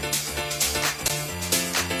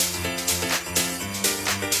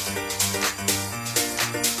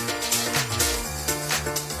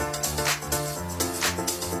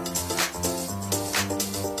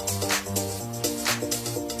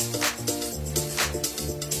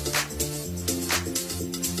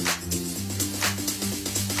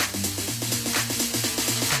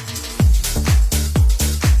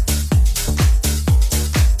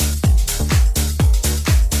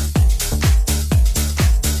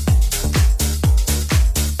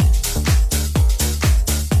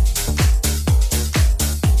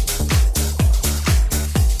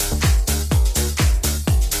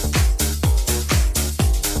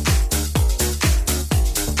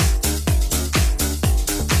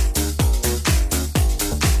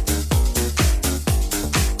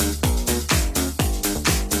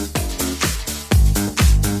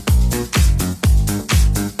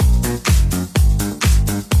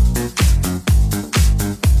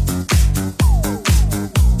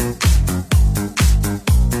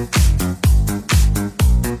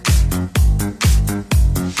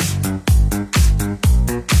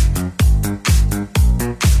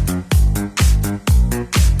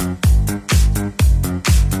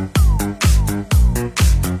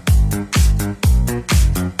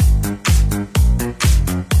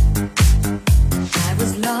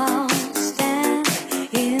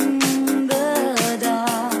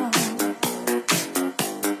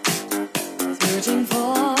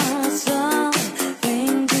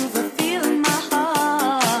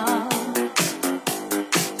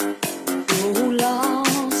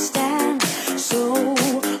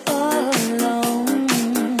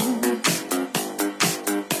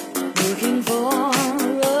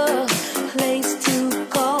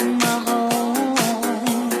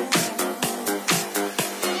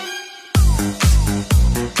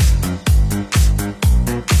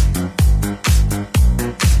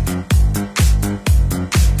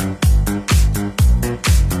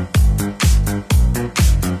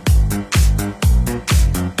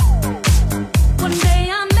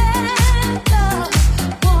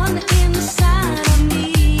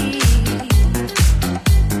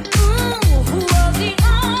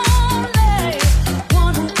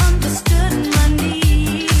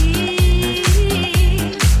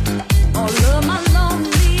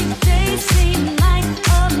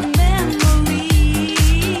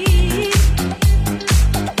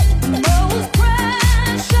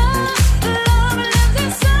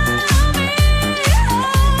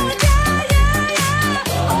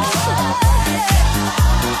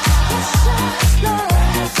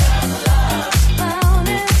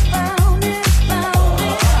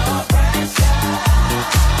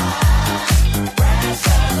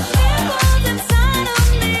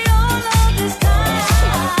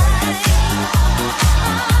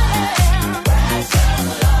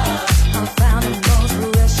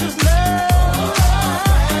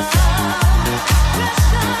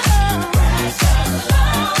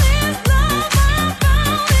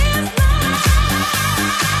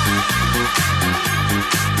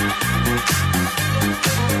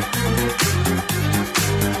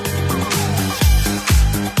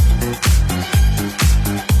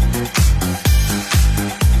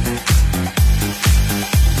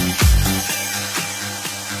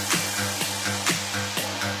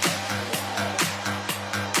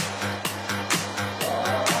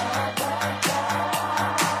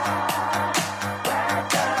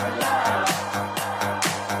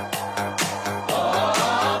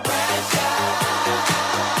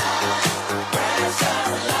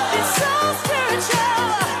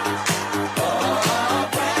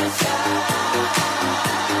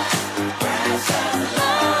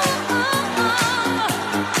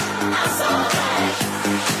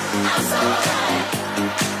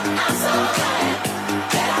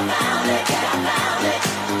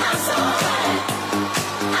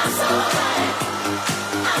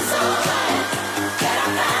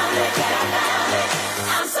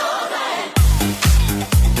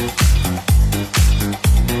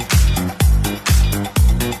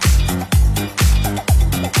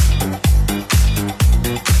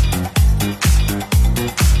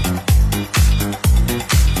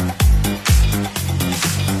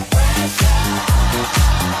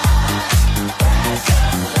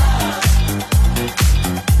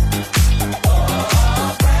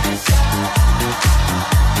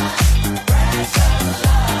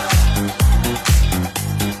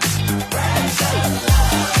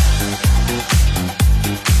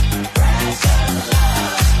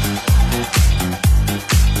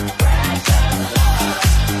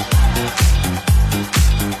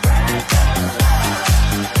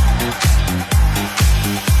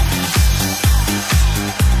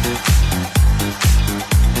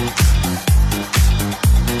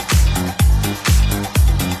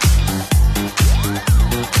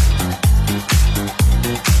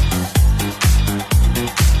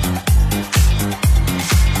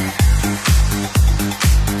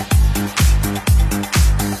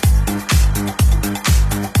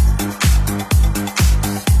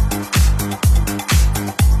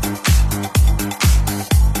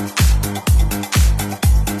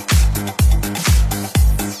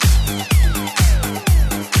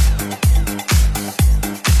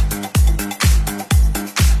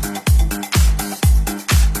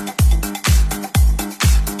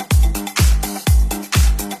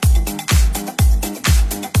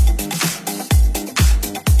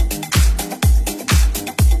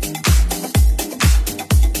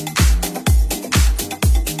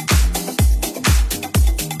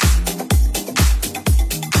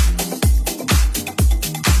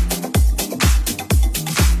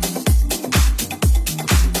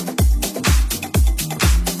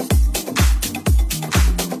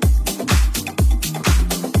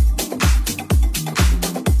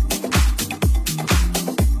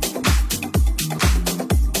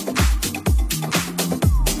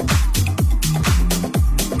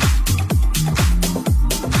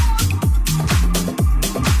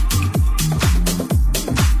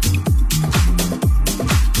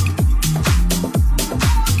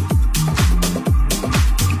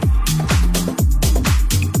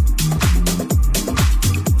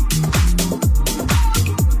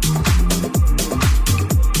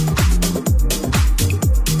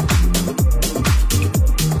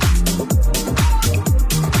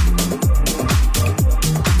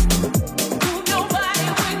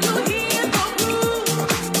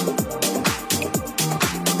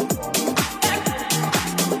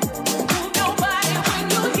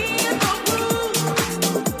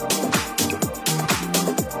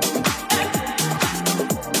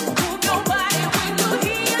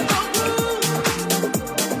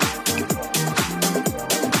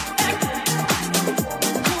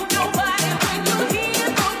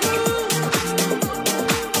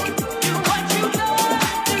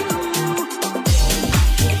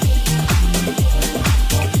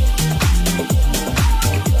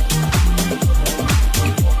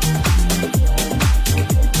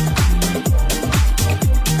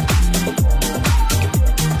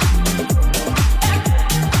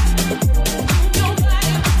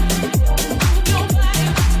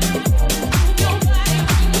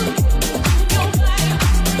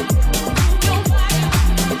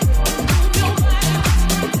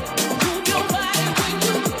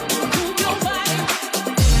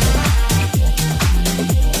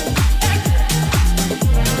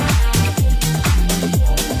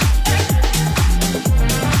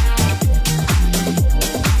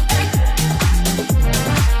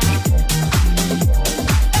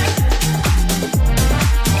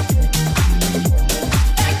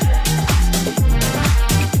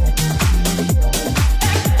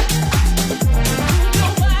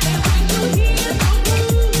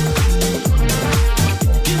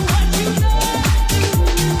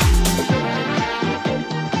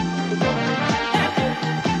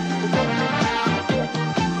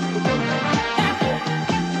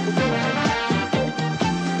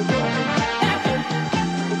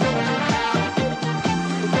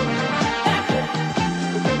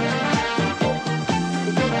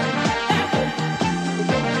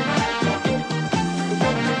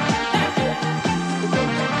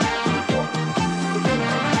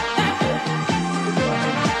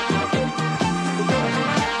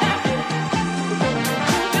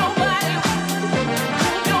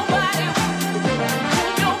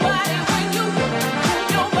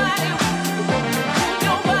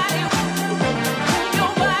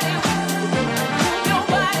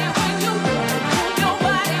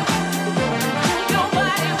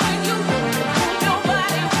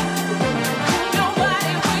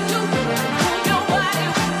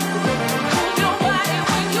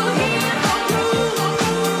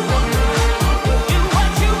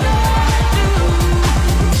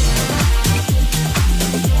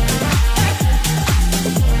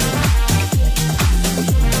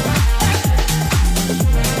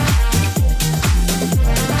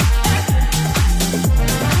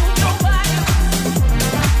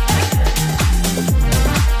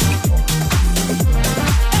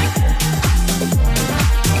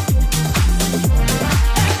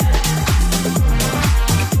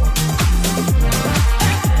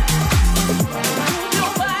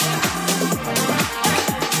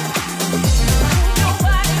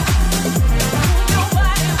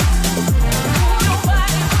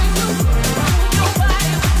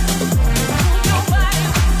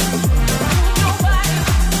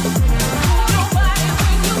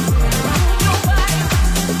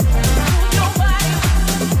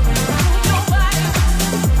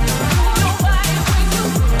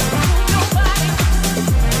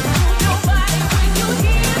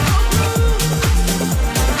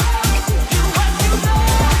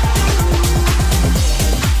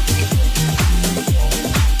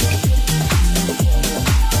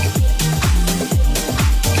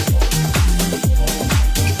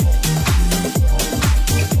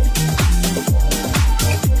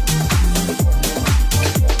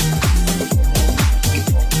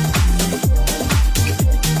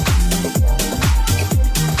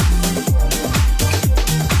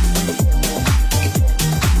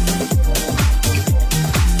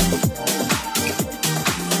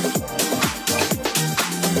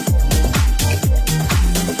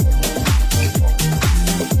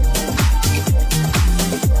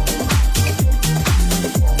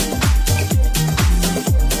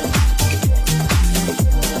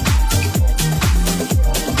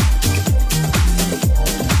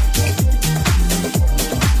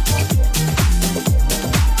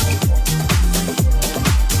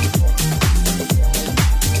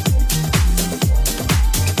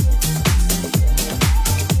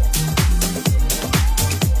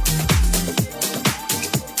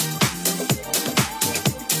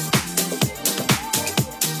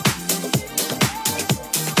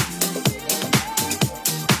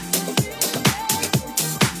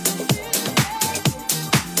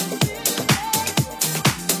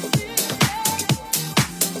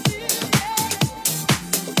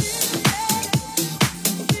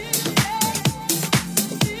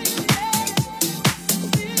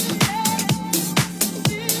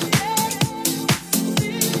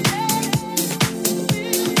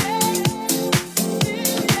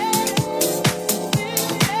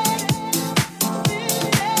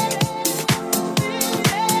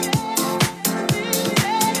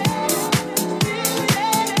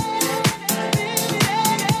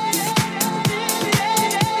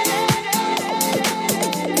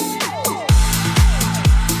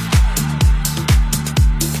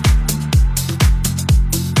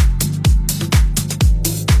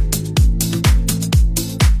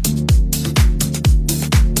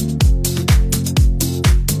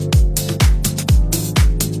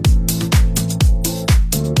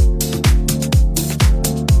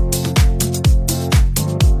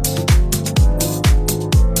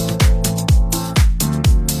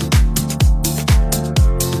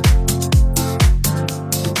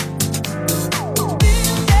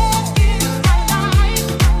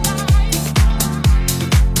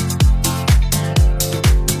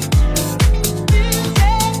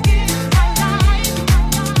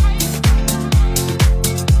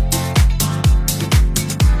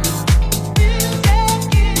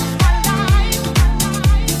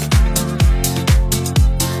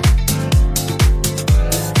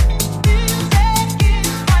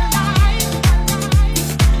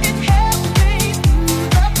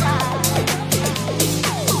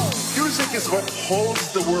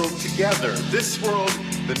 together this world,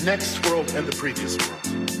 the next world, and the previous world.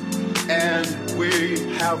 And we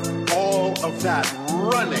have all of that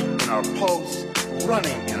running in our pulse,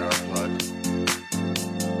 running in our blood.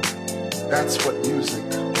 That's what music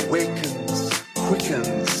awakens,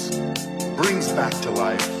 quickens, brings back to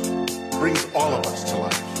life, brings all of us to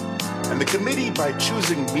life. And the committee, by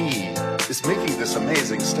choosing me, is making this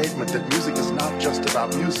amazing statement that music is not just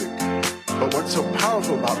about music. But what's so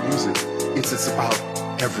powerful about music is it's about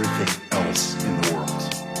everything else in the world.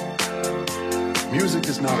 Music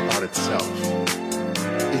is not about itself.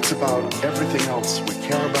 It's about everything else we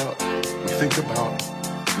care about, we think about,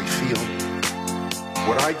 we feel.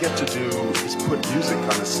 What I get to do is put music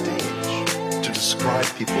on a stage to describe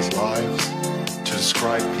people's lives, to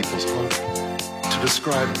describe people's hope, to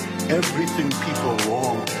describe everything people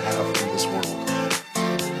long to have in this world,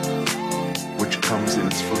 which comes in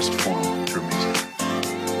its first form through music.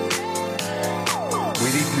 We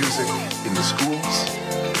need music in the schools.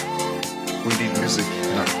 We need music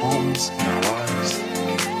in our homes, in our lives.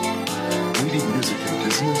 We need music in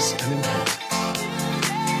business and in politics.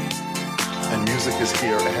 And music is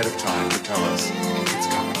here ahead of time to tell us it's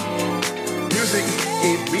coming. Music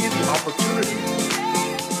gave me the opportunity,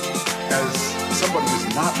 as somebody who's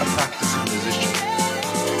not a practicing musician,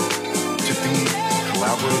 to be a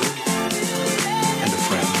collaborator and a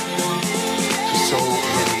friend to so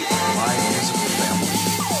many of my musical family.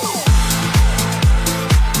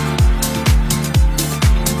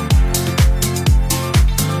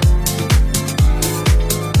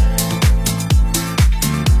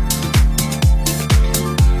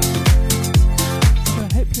 So I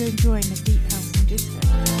hope you're enjoying the deep house and disco.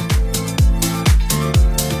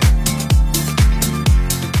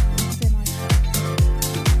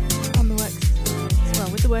 On the works, well,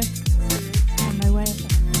 with the work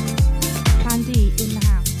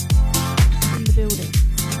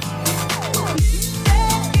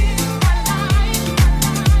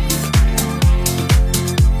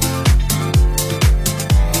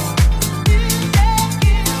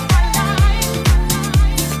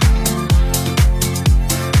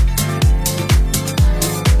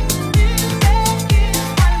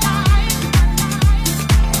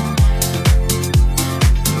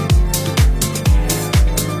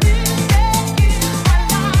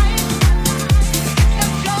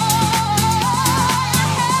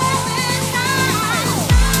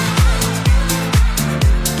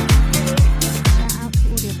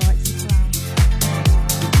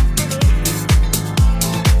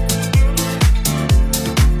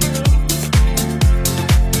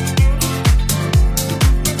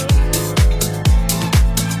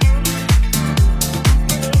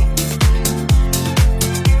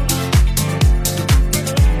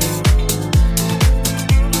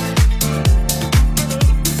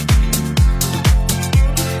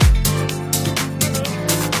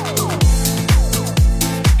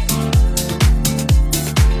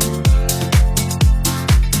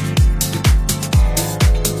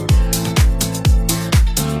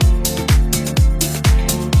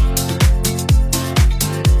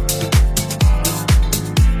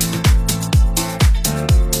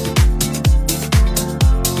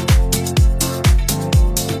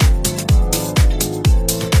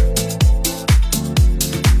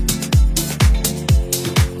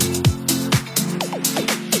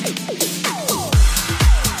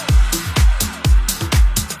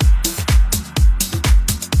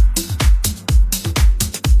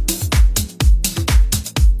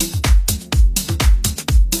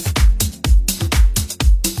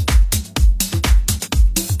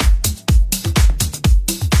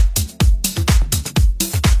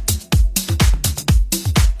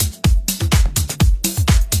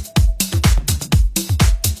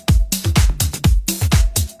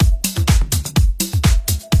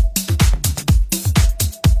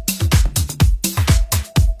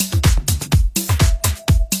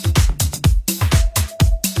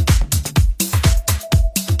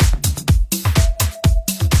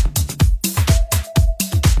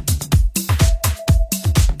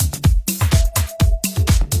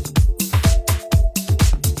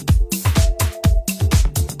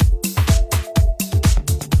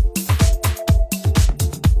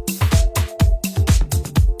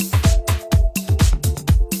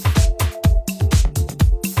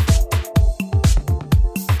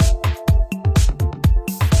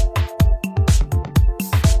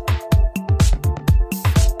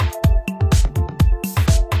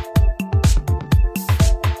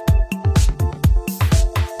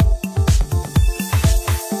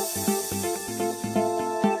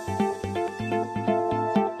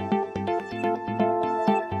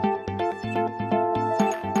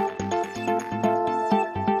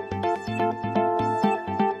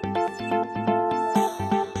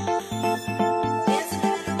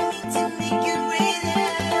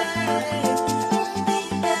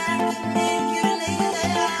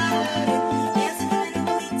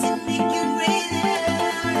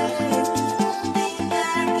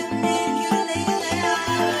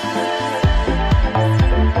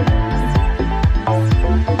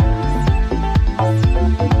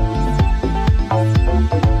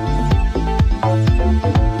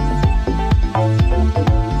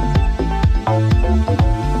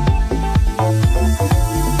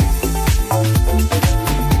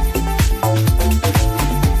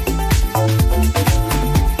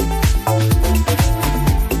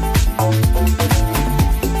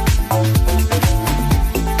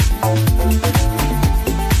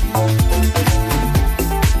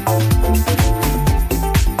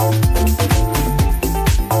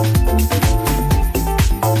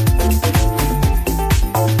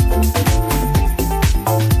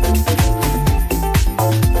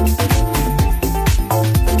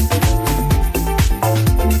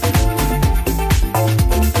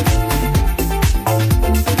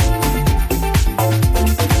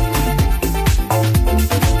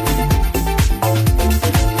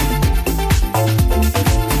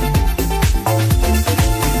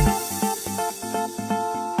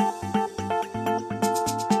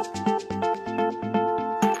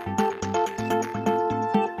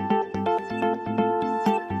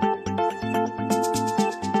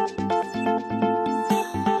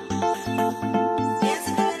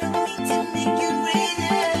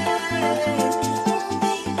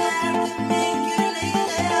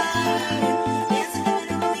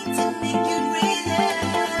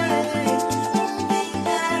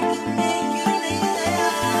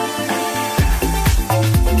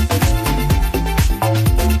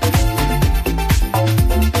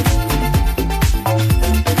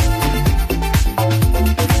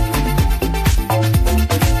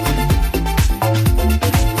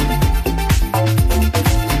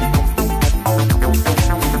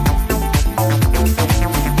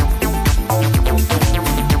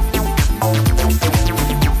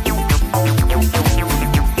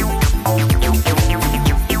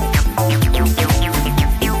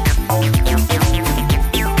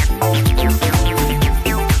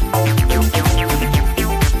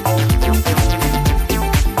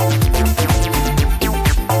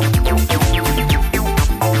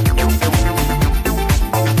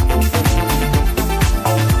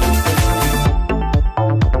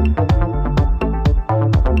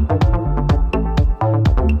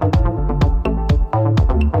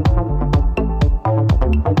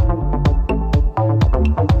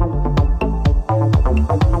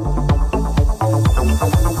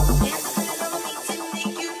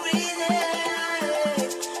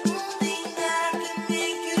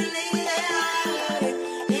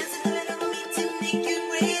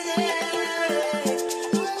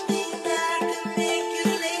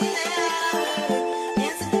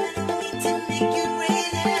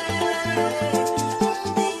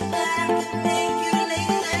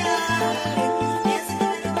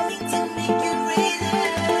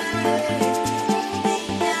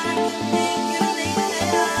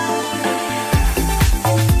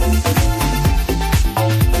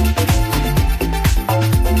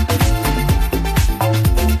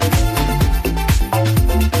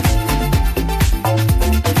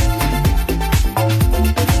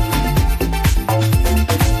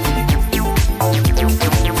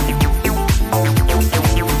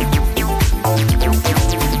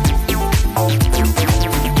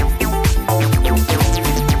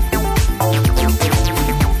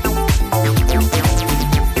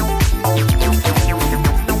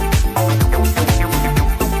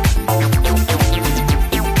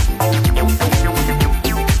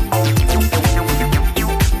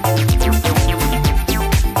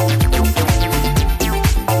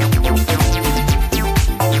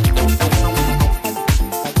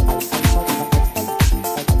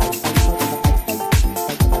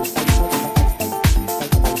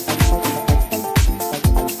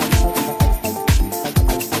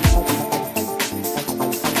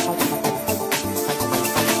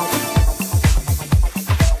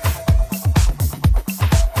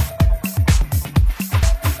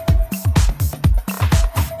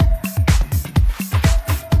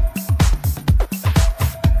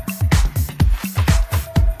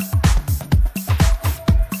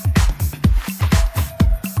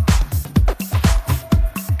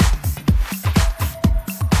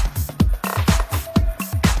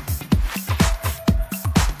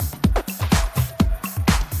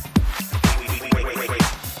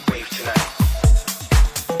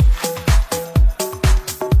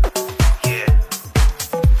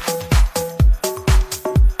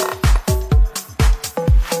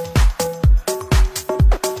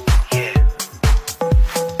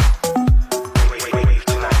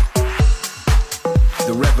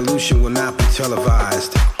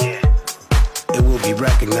televised. It will be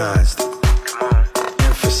recognized,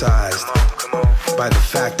 emphasized by the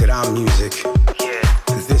fact that our music,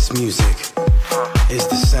 this music, is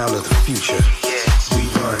the sound of the future. We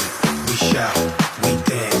run, we shout, we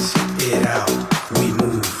dance it out. We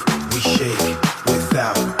move, we shake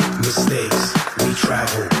without mistakes. We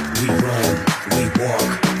travel, we roam, we walk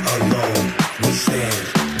alone. We stand,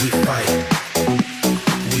 we fight,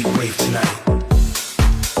 we wave tonight.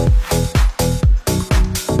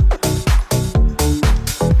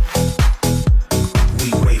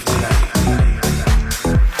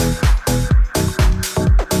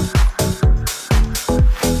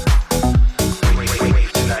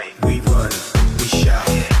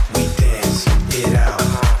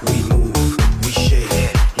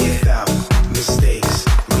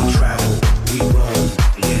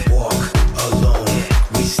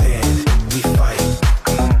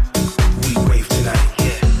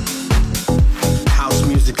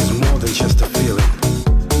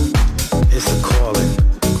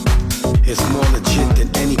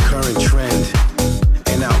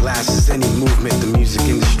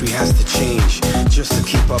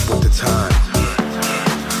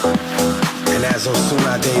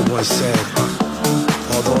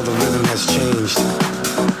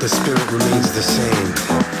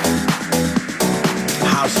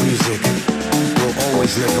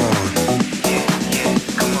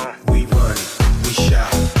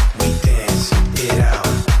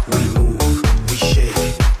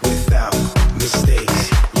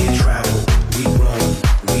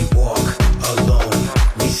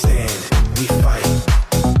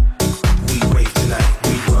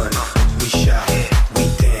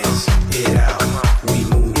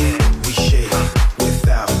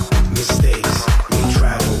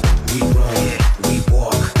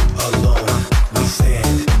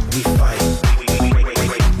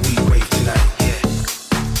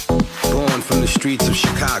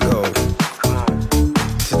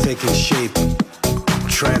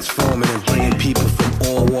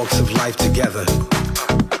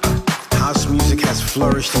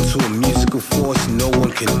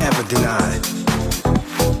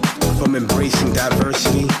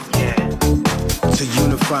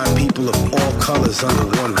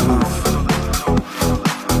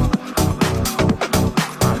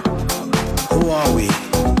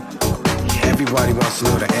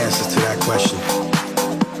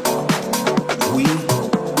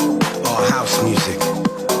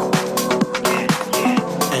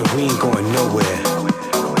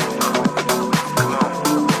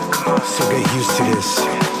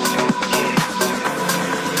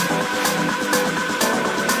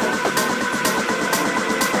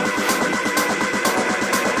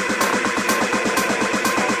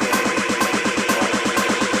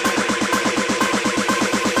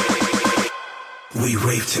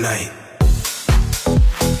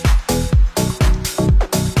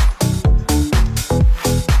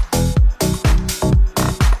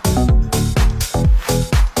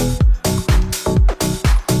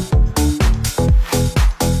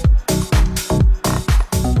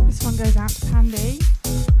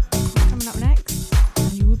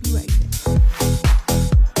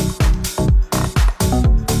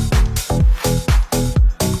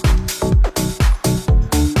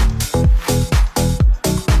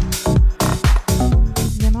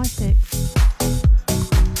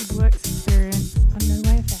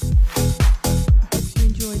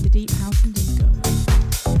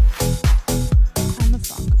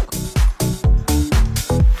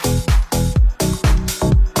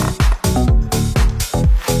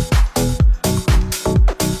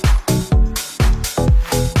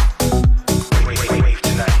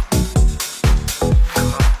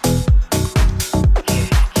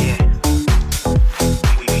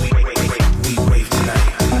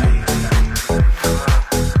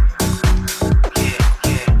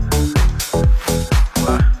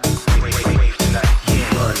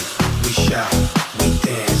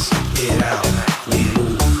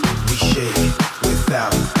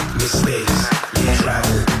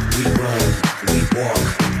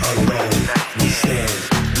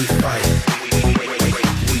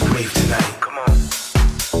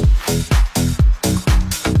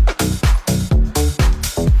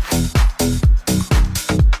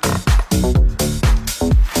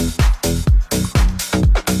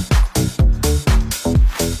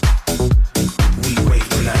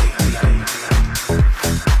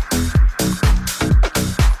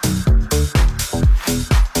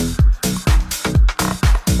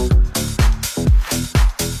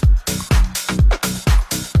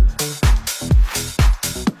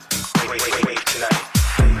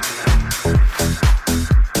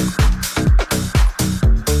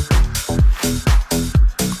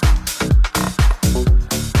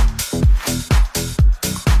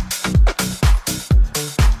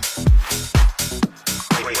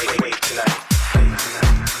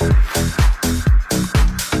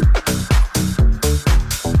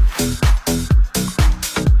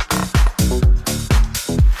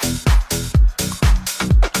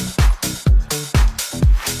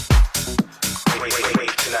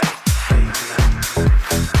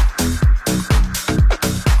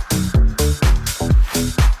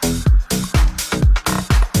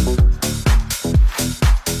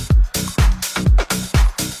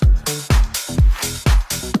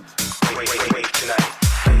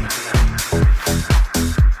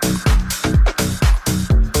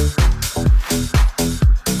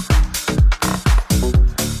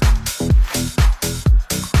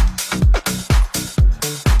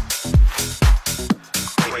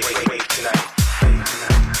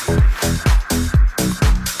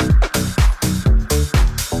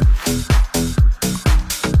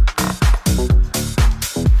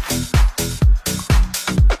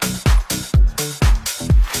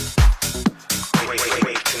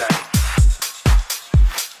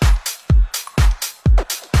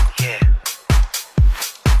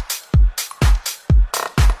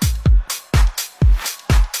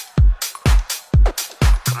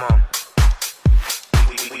 Come on.